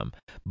come from.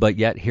 But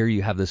yet here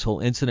you have this whole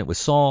incident with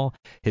Saul,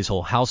 his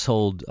whole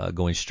household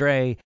going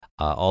astray,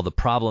 all the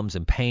problems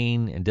and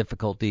pain and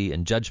difficulty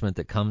and judgment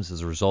that comes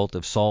as a result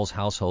of Saul's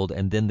household,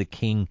 and then the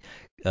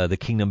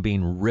kingdom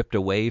being ripped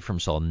away from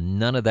Saul.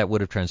 None of that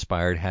would have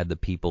transpired had the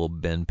people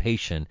been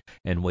patient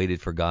and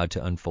waited for God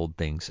to unfold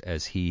things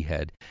as He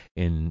had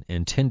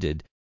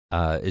intended.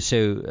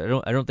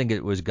 So I don't think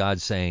it was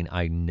God saying,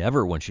 "I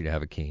never want you to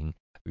have a king,"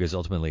 because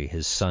ultimately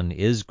His Son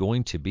is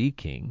going to be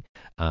king.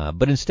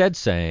 But instead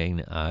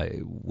saying,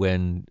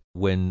 when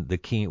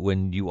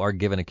you are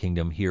given a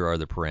kingdom, here are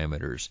the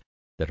parameters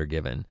that are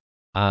given.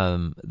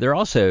 There are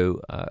also,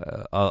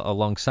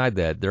 alongside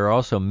that, there are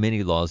also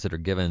many laws that are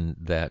given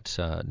that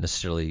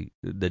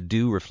that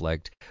do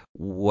reflect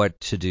what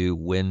to do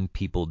when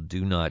people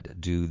do not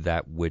do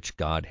that which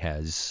God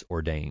has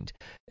ordained.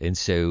 And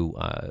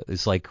so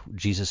it's like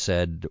Jesus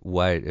said,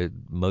 "Why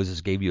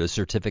Moses gave you a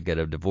certificate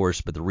of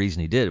divorce, but the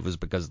reason he did it was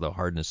because of the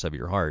hardness of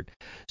your heart."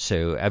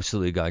 So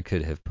absolutely, God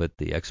could have put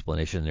the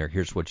explanation there.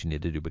 Here's what you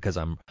need to do because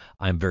I'm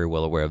very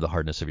well aware of the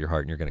hardness of your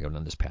heart, and you're going to go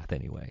down this path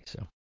anyway.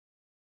 So.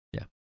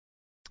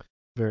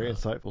 Very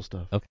insightful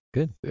stuff. Okay,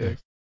 good. Sick.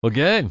 Well,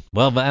 good.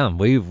 Well, man,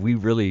 we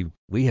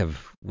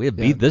have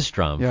beat this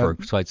drum for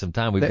quite some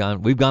time.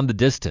 We've gone the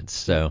distance.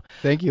 So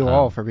thank you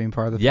all for being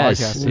part of the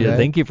podcast today. Yes,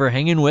 thank you for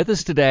hanging with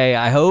us today.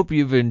 I hope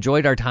you've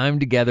enjoyed our time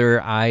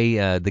together.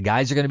 The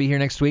guys are going to be here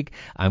next week.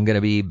 I'm going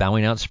to be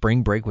bowing out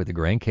spring break with the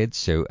grandkids.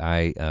 So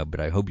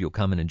but I hope you'll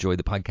come and enjoy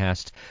the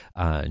podcast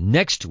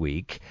next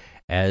week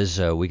as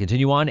we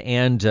continue on.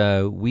 And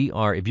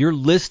if you're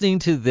listening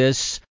to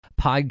this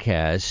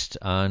podcast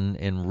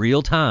in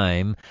real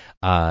time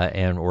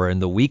or in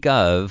the week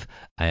of,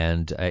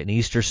 and an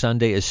Easter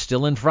Sunday is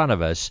still in front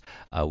of us,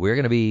 we're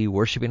going to be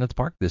worshiping at the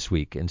park this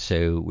week, and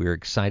so we're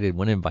excited.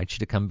 Want to invite you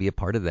to come be a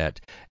part of that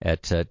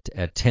at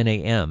 10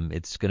 a.m.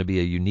 It's going to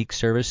be a unique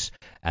service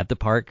at the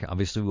park.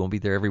 Obviously, we won't be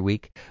there every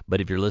week,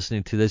 but if you're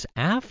listening to this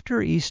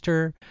after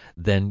Easter,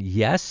 then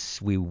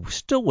yes, we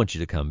still want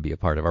you to come be a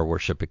part of our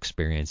worship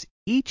experience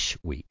each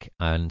week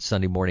on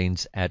Sunday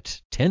mornings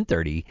at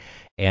 10:30,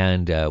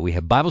 and we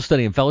have Bible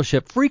study and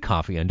fellowship, free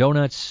coffee and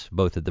donuts,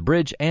 both at the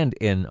bridge and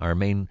in our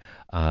main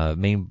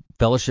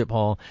fellowship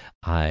hall,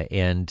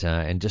 and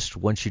just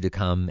want you to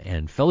come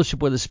and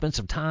fellowship with us, spend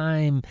some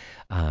time,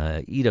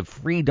 eat a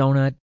free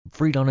donut.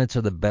 Free donuts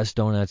are the best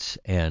donuts,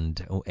 and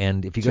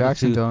if you go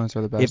Jackson donuts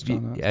are the best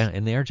donuts. Yeah,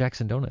 and they are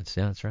Jackson donuts.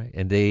 Yeah, that's right.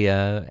 And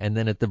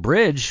then at the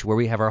bridge where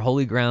we have our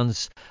Holy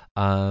Grounds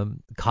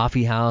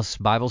coffee house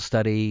Bible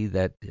study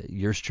that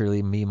yours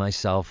truly,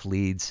 myself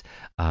leads.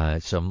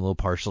 So I'm a little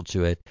partial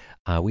to it.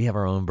 We have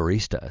our own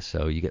barista,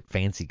 so you get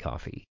fancy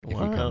coffee if you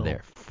come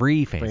there.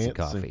 Free fancy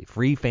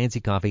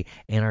coffee,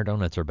 and our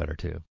donuts are better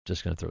too.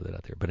 Just gonna throw that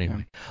out there. But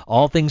anyway,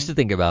 all things to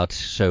think about.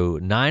 So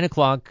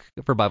 9:00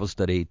 for Bible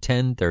study,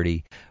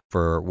 10:30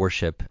 for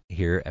worship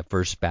here at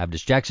First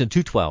Baptist Jackson,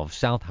 212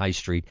 South High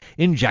Street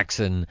in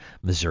Jackson,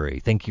 Missouri.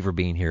 Thank you for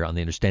being here on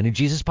the Understanding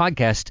Jesus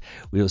podcast.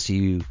 We will see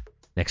you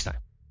next time.